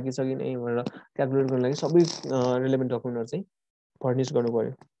ट्याक्स बाँकी छ कि नै भनेर क्यालकुलेट गर्नको लागि सबै रिलेभेन्ट डकुमेन्टहरू चाहिँ फर्निस गर्नु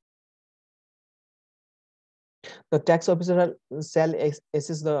पर्यो। The tax officer shall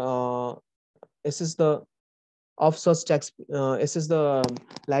assess the of such tax assess the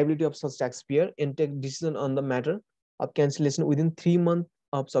liability of such taxpayer and take decision on the matter of cancellation within 3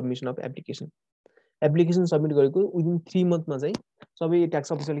 months of submission of application। Application submit गरेको within 3 month मा चाहिँ सबै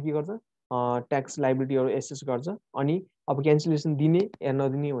tax अफिसरले के गर्छ tax लाइबिलिटीहरू assess गर्छ अनि अब cancellation दिने या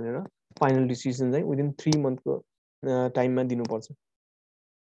नदिने भनेर फाइनल डिसिजन चाहिँ विदिन 3 month को टाइममा दिनुपर्छ।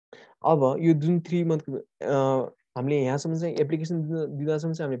 अब यो जुन 3 month हामीले यहाँसम्म चाहिँ एप्लिकेसन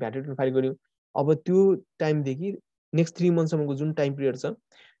दिँदासम्म चाहिँ हामीले भ्याट रिटर्न फाइल गर्यौँ अब त्यो टाइमदेखि नेक्स्ट 3 month सम्मको जुन टाइम पिरियड छ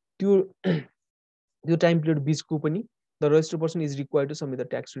त्यो टाइम पिरियड बिचको पनि the registered person is required to submit the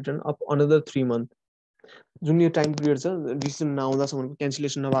tax return of another 3 month। जुन यो टाइम पिरियड छ डिसिजन नआउँदासम्मको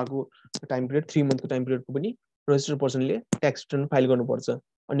क्यान्सलेसन नभएको टाइम पिरियड 3 month को टाइम पिरियडको पनि रजिस्टर्ड पर्सनले ट्याक्स रिटर्न फाइल गर्नुपर्छ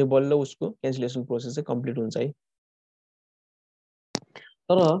अनि बल्ल उसको क्यान्सलेसन प्रोसेस चाहिँ कम्प्लिट हुन्छ है।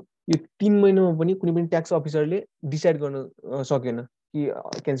 तर यो 3 महिनामा पनि कुनै पनि ट्याक्स अफिसरले डिसाइड गर्न सकेन कि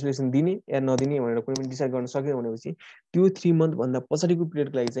क्यान्सलेसन दिने या नदिने भनेर कुनै पनि डिसाइड गर्न सकेन भनेपछि त्यो 3 month भन्दा पछाडिको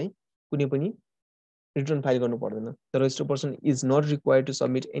पिरियडको लागि चाहिँ कुनै पनि रिटर्न फाइल गर्नु पर्दैन। The registered person is not required to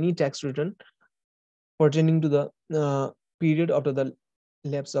submit any tax return pertaining to the period after the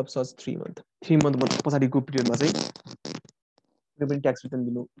lapse of such 3 month। 3 month पछाडिको पिरियडमा चाहिँ कुनै पनि ट्याक्स रिटर्न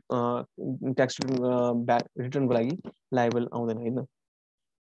दिनु ट्याक्स रिटर्नको लागि लायबल आउँदैन हैन।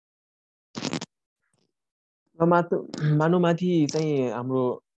 मानव माथि चाहिँ हाम्रो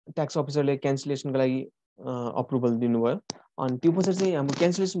ट्याक्स अफिसरले क्यान्सलेसनको लागि अप्रुभल दिनुभयो अनि त्यो पछाडि चाहिँ हाम्रो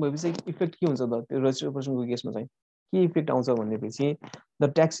क्यान्सलेसन भएपछि इफेक्ट के हुन्छ त त्यो रजिस्टर्ड पर्सनको केसमा चाहिँ के इफेक्ट आउँछ भनेपछि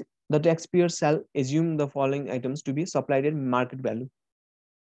the taxpayer shall assume the following items to be supplied at market value।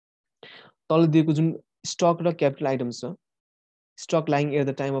 तल दिएको जुन स्टक र क्यापिटल आइटम्स छ stock lying at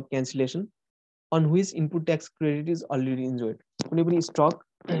the time of cancellation on which input tax credit is already enjoyed। कुनै पनि stock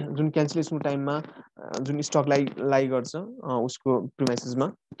जुन क्यान्सलेसनको टाइममा जुन स्टक लाई गर्छ उसको प्रिमाइसेसमा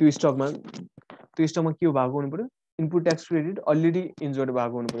त्यो स्टकमा के भएको हुनु पर्यो input tax credit already injured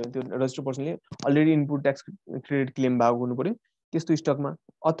भएको हुनु पर्यो, त्यो registered पर्सनले already input tax credit claim भएको हुनु पर्यो त्यस्तो स्टकमा,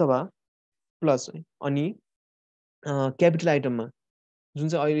 अथवा प्लस अनि क्यापिटल आइटममा जुन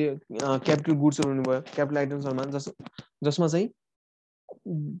चाहिँ अहिले क्यापिटल गुड्सहरू हुनुभयो क्यापिटल आइटम्सहरूमा जसमा चाहिँ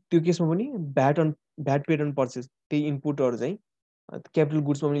त्यो केसमा पनि भ्याट पेड अन पर्चेस त्यही इनपुटहरू चाहिँ क्यापिटल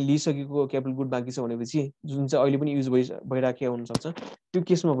गुड्समा पनि लिइसकेको क्यापिटल गुड बाँकी छ भनेपछि जुन चाहिँ अहिले पनि युज भइराखेको हुनसक्छ त्यो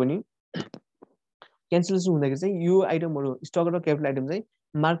केसमा पनि क्यान्सलेसन हुँदाखेरि चाहिँ यो आइटमहरू स्टक र क्यापिटल आइटम चाहिँ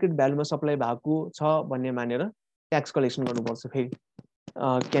मार्केट भ्यालुमा सप्लाई भएको छ भन्ने मानेर ट्याक्स कलेक्सन गर्नुपर्छ फेरि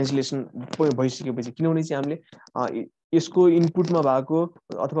क्यान्सलेसन भइसकेपछि, किनभने चाहिँ हामीले यसको इनपुटमा भएको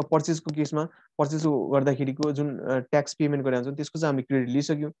अथवा पर्चेसको केसमा पर्चेस गर्दाखेरिको जुन ट्याक्स पेमेन्ट गरेर हुन्छ त्यसको चाहिँ हामीले क्रेडिट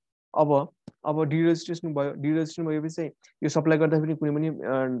लिइसक्यौँ। अब डिरेजिस्ट्रेसन भयो, डिरेजिस्ट्रेसन भएपछि चाहिँ यो सप्लाई गर्दाखेरि कुनै पनि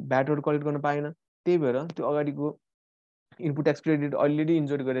भ्याटहरू कलेक्ट गर्न पाएन, त्यही भएर त्यो अगाडिको input tax credit already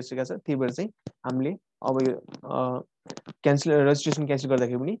injured गरिसकेको छ, त्यही भएर चाहिँ हामीले अब यो रजिस्ट्रेसन क्यान्सल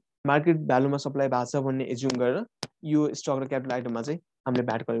गर्दाखेरि पनि मार्केट भ्यालुमा सप्लाई भएको छ भन्ने एज्युम गरेर यो स्टक र क्यापिटल आइटममा चाहिँ हामीले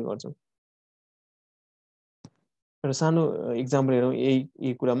भ्याट कलेक्ट गर्छौँ। र सानो इक्जाम्पल हेरौँ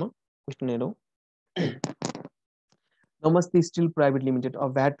यही कुरामा क्वेसन हेरौँ। नमस्ते still private limited a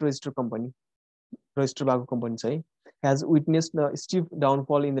VAT register company, register भएको कम्पनी छ है, has witnessed a steep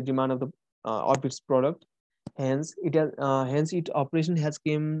downfall in the demand of its product. Hence, its operation has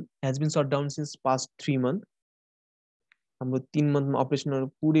been shut down since past 3 months. हाम्रो 3 मन्थमा अपरेसनहरु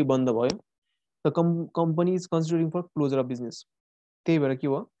पुरै बन्द भयो। The company is considering for closure of business. त्यही भएर के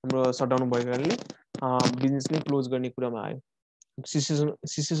हो हाम्रो शटडाउन भएको कारणले बिजनेस नै क्लोज गर्ने कुरामा आयो,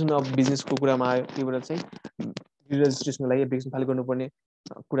 सिसेसन अफ बिजनेसको कुरामा आयो, त्यही भएर चाहिँ डिरेजिस्ट्रेसनको लागि एप्लिकेसन फाइल गर्नुपर्ने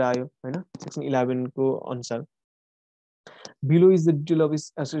कुरा आयो हैन सेक्सन 11 को अनुसार। Below is the detail of its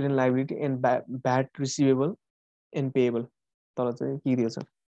asset and liability and VAT receivable and payable. तल चाहिँ के दिएको छ,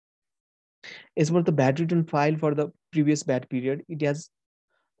 as per the VAT return filed for the previous VAT period, it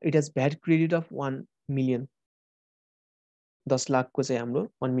has VAT credit of 1 million. 10 lakh को चाहिँ हाम्रो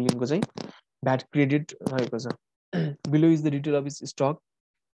 1 million को चाहिँ VAT credit रहेको छ। Below is the detail of its stock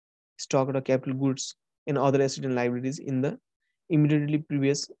or capital goods and other asset and liabilities in the immediately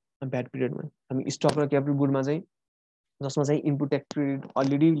previous VAT period मा हामी stock र क्यापिटल गुडमा चाहिँ जसमा चाहिँ इनपुट ट्याक्स क्रेडिट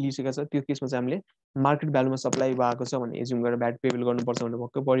अलरेडी लिइसकेको छ त्यो केसमा चाहिँ हामीले मार्केट भ्यालुमा सप्लाई भएको छ भन्ने एज्युम गरेर भ्याट पेबल गर्नुपर्छ भन्ने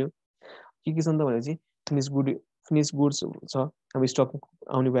भक्कै पर्यो। के छ त भनेपछि फिनिश गुड्स छ, अब स्टक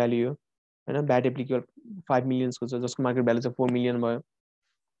आउने भ्यालु हो हैन, भ्याट एप्लिकेबल 5 मिलियन्स को छ जसको मार्केट भ्यालु चाहिँ 4 मिलियन भयो।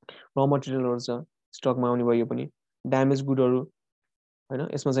 र मटेरियलहरु छ स्टकमा आउने भयो पनि, ड्यामेज गुडहरु हैन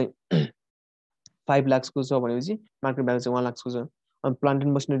यसमा चाहिँ 5 लाख को छ भनेपछि मार्केट भ्यालु चाहिँ 1 लाख को छ। अनि प्लान्ट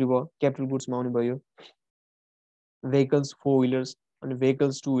एन्ड मसिनरी भयो, क्यापिटल गुड्समा आउने भयो। भेहिकल्स 4 व्हीलर्स अनि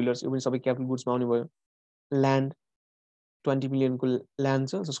भेहिकल्स 2 व्हीलर्स यो पनि सबै क्यापिटल गुड्समा आउने भयो। ल्यान्ड 20 मिलियन को ल्यान्ड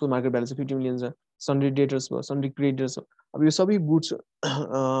छ जसको मार्केट भ्यालु चाहिँ 50 मिलियन छ। सन्ड्री डेटर्स भयो, सन्ड्री क्रेडिटर्स। अब यो सबै गुड्स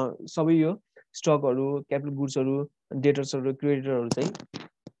सबै यो स्टकहरु, क्यापिटल गुड्सहरु, डेटर्सहरु, क्रेडिटरहरु चाहिँ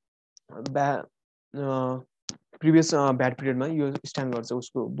प्रिभियस भ्याट पिरियडमा यो स्ट्यान्ड गर्छ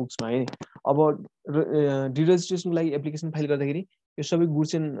उसको बुक्समा है। अब डिरेजिस्ट्रेसनको लागि एप्लिकेसन फाइल गर्दाखेरि यो सबै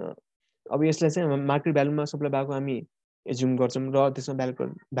गुड्स एन्ड अब यसलाई चाहिँ मार्केट भ्यालुमा सप्लाई भएको हामी एज्युम गर्छौं र त्यसमा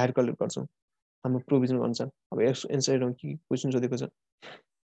भ्याट कलेक्ट गर्छौं हाम्रो प्रोभिजन अनुसार। अब एन्सर हेरौँ के क्वेशन सोधेको छ।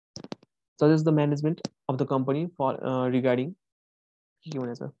 Suggest the management of the company for regarding के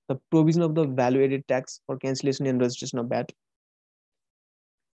भनेछ, the provision of the value added tax for cancellation and registration of VAT.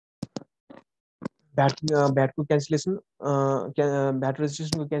 भ्याटको cancellation VAT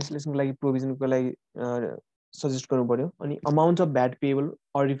रेजिस्ट्रेसनको क्यान्सलेसनको लागि प्रोभिजनको लागि सजेस्ट गर्नु पर्यो। अनि amount of VAT payable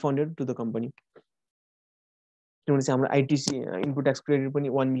or रिफन्डेड to the company, किनभने चाहिँ हाम्रो आइटिसी इनपुट ट्याक्स क्रेडिट पनि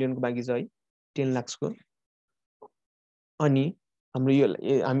 1 मिलियन को बाँकी छ है 10 लाख को। अनि हाम्रो यो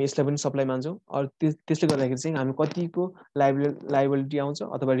हामी यसलाई पनि सप्लाई मान्छौँ। अर त्यसले गर्दाखेरि चाहिँ हामी कतिको लायबिलिटी आउँछ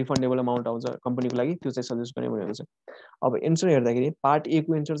अथवा रिफन्डेबल अमाउन्ट आउँछ कम्पनीको लागि त्यो चाहिँ सजेस्ट गर्ने भनेको छ। अब एन्सर हेर्दाखेरि पार्ट ए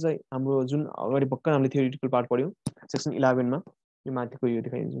को एन्सर चाहिँ हाम्रो जुन अगाडि भर्खर हामीले थ्योरिटिकल पार्ट पढ्यौं सेक्सन 11 मा यो माथिको यो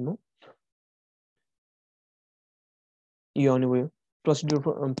देखाइदिन्छु म। यो आउने भयो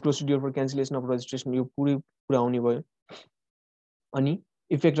procedure for cancellation of registration, यो पुरै कुरा आउने भयो। अनि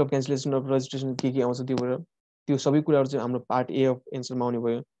effect of cancellation of registration के आउँछ त्यो सबै कुराहरु चाहिँ हाम्रो पार्ट ए अफ एन्सरमा आउने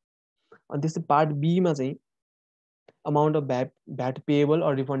भयो। अनि त्यसै पार्ट बी मा चाहिँ amount of VAT payable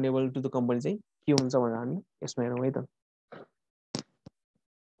or refundable to the company चाहिँ के हुन्छ भनेर हामी यसमा हेरौँ है त।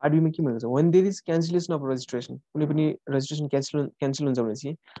 पार्ट बी मा के भनेको छ, when there is cancellation of registration, कुनै पनि रजिस्ट्रेसन क्यान्सल हुन्छ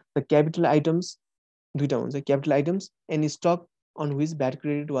भनेपछि द क्यापिटल आइटम्स दुईटा हुन्छ, capital items and stock on which VAT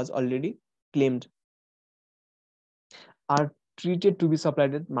credit was already claimed are treated to be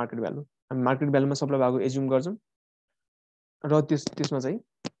supplied at market value. हामी मार्केट भ्यालुमा सप्लाई भएको assume गर्छौं र त्यसमा चाहिँ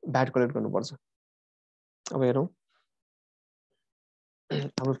भ्याट कलेक्ट गर्नुपर्छ। अब हेरौँ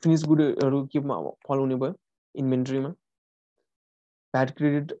हाम्रो फिनिस गुडहरू केमा फल हुने भयो इन्भेन्ट्रीमा भ्याट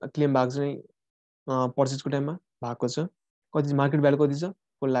क्रेडिट क्लेम भएको चाहिँ पर्चेसको टाइममा भएको छ कति मार्केट भ्यालु कति छ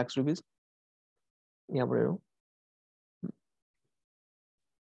 4 लाख रुपिस यहाँबाट हेरौँ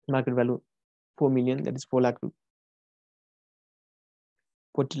market value 4 million that is 4 lakh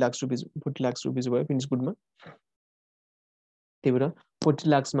 40 lakhs rupees भयो फिनिस गुडमा त्यही भएर 40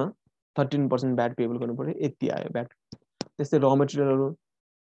 लाख्समा 13% भ्याट पेबल गर्नु पर्यो यति आयो भ्याट त्यस्तै र मटेरियलहरू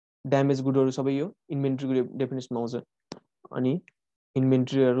ड्यामेज गुडहरू सबै यो इन्भेन्ट्रीको डेफिनेसनमा आउँछ अनि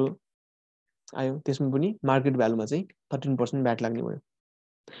इन्भेन्ट्रीहरू आयो त्यसमा पनि मार्केट भ्यालुमा चाहिँ 13% भ्याट लाग्ने भयो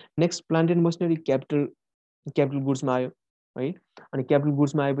next plant and machinery capital गुड्समा आयो है अनि क्यापिटल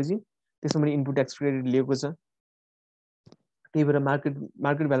गुड्समा आएपछि त्यसमा पनि इनपुट ट्याक्स क्रेडिट लिएको छ त्यही भएर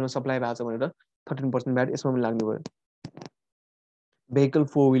मार्केट भ्यालुमा सप्लाई भएको छ भनेर 13% भ्याट यसमा पनि लाग्ने भयो भेहिकल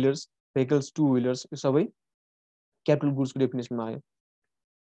 4 व्हीलर्स भेहिकल्स 2 व्हीलर्स यो सबै क्यापिटल गुड्सको डेफिनेसनमा आयो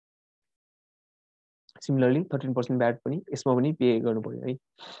सिमिलरली 13% भ्याट पनि यसमा पनि पे गर्नु पर्यो है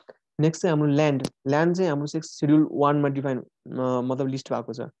नेक्स्ट चाहिँ हाम्रो ल्यान्ड चाहिँ हाम्रो शेड्युल 1 मा डिफाइन मतलब लिस्ट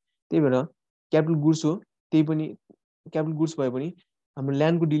भएको छ त्यही भएर क्यापिटल गुड्स हो त्यही पनि क्यापिटल गुड्स भए पनि हाम्रो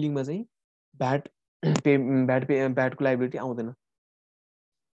ल्यान्डको डिलिङमा चाहिँ भ्याटको लाइबिलिटी आउँदैन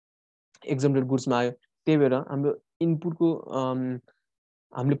एक्जम्प्टेड गुड्समा आयो त्यही भएर हाम्रो इनपुटको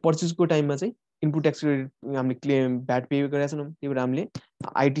हामीले पर्चेसको टाइममा चाहिँ इनपुट ट्याक्स क्रेडिट हामीले क्लेम भ्याट पे गरेका छौँ त्यही भएर हामीले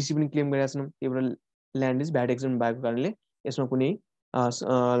आइटिसी पनि क्लेम गरेका छौँ त्यही भएर ल्यान्ड इज भ्याट एक्जम्प्ट भएको कारणले यसमा कुनै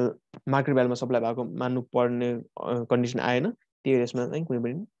मार्केट भ्यालुमा सप्लाई भएको मान्नु पर्ने कन्डिसन आएन त्यही भएर यसमा चाहिँ कुनै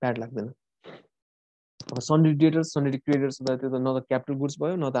पनि भ्याट लाग्दैन अब सन्ड्री डेटर्स सन्ड्री क्रेडिटर्स भयो त्यो त न त क्यापिटल गुड्स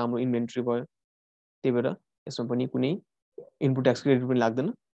भयो न त हाम्रो इन्भेन्ट्री भयो त्यही भएर यसमा पनि कुनै इनपुट ट्याक्स क्रेडिट पनि लाग्दैन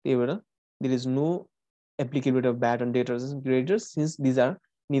त्यही भएर there is no एप्लिकेबिलिटी of VAT on debtors and creditors since these are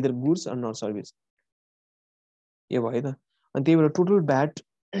neither goods or not service यो भयो त अनि त्यही भएर total VAT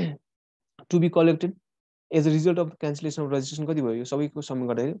to be collected as a result of cancellation of registration कति भयो यो सबैको सम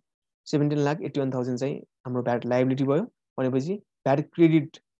गर्दाखेरि 17,81,000 चाहिँ हाम्रो भ्याट लाइबिलिटी भयो भनेपछि भ्याट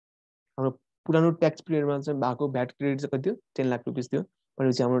क्रेडिट हाम्रो पुरानो ट्याक्स पिरियडमा चाहिँ भएको भ्याट क्रेडिट चाहिँ कति थियो 10 लाख रुपिस थियो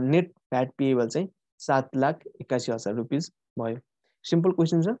भनेपछि हाम्रो नेट भ्याट पेएबल चाहिँ 7,81,000 रुपिस भयो सिम्पल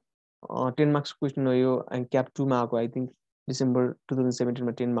क्वेसन छ 10 मार्क्स क्वेसन हो यो एन्ड क्याप 2 मा आएको आई थिंक डिसेम्बर 2017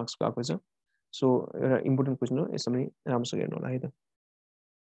 मा 10 मार्क्सको आएको छ सो एउटा इम्पोर्टेन्ट क्वेसन हो यसमा पनि राम्रोसँग हेर्नु होला है त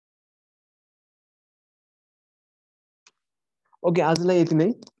ओके आजलाई यति नै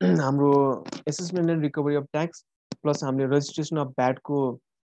हाम्रो assessment and recovery of tax plus हामीले रजिस्ट्रेसन अफ भ्याटको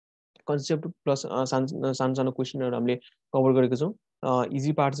कन्सेप्ट प्लस सानो सानो क्वेसनहरू हामीले कभर गरेको छौँ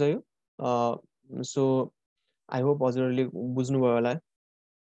इजी पार्ट छ यो सो आई होप हजुरहरूले बुझ्नुभयो होला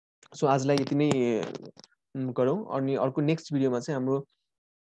सो आजलाई यति नै गरौँ अनि अर्को नेक्स्ट भिडियोमा चाहिँ हाम्रो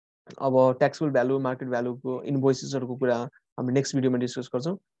अब ट्याक्सेबल भ्यालु मार्केट भ्यालुको इन्भोइसेसहरूको कुरा हामी नेक्स्ट भिडियोमा डिस्कस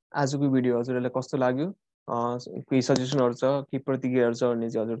गर्छौँ आजको भिडियो हजुरहरूलाई कस्तो लाग्यो केही सजेसनहरू छ के प्रतिक्रियाहरू छ भने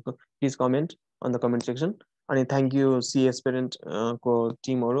चाहिँ हजुरको please comment on the comment section अनि थ्याङ्क यू CA एस्पिरेन्ट को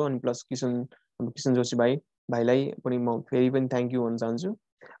टिमहरू अनि प्लस किसन जोशी भाइलाई पनि म फेरि पनि थ्याङ्क यू भन्न चाहन्छु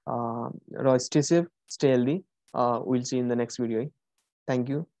र stay safe stay healthy will see in the next video है thank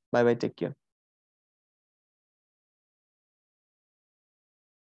you by bye take care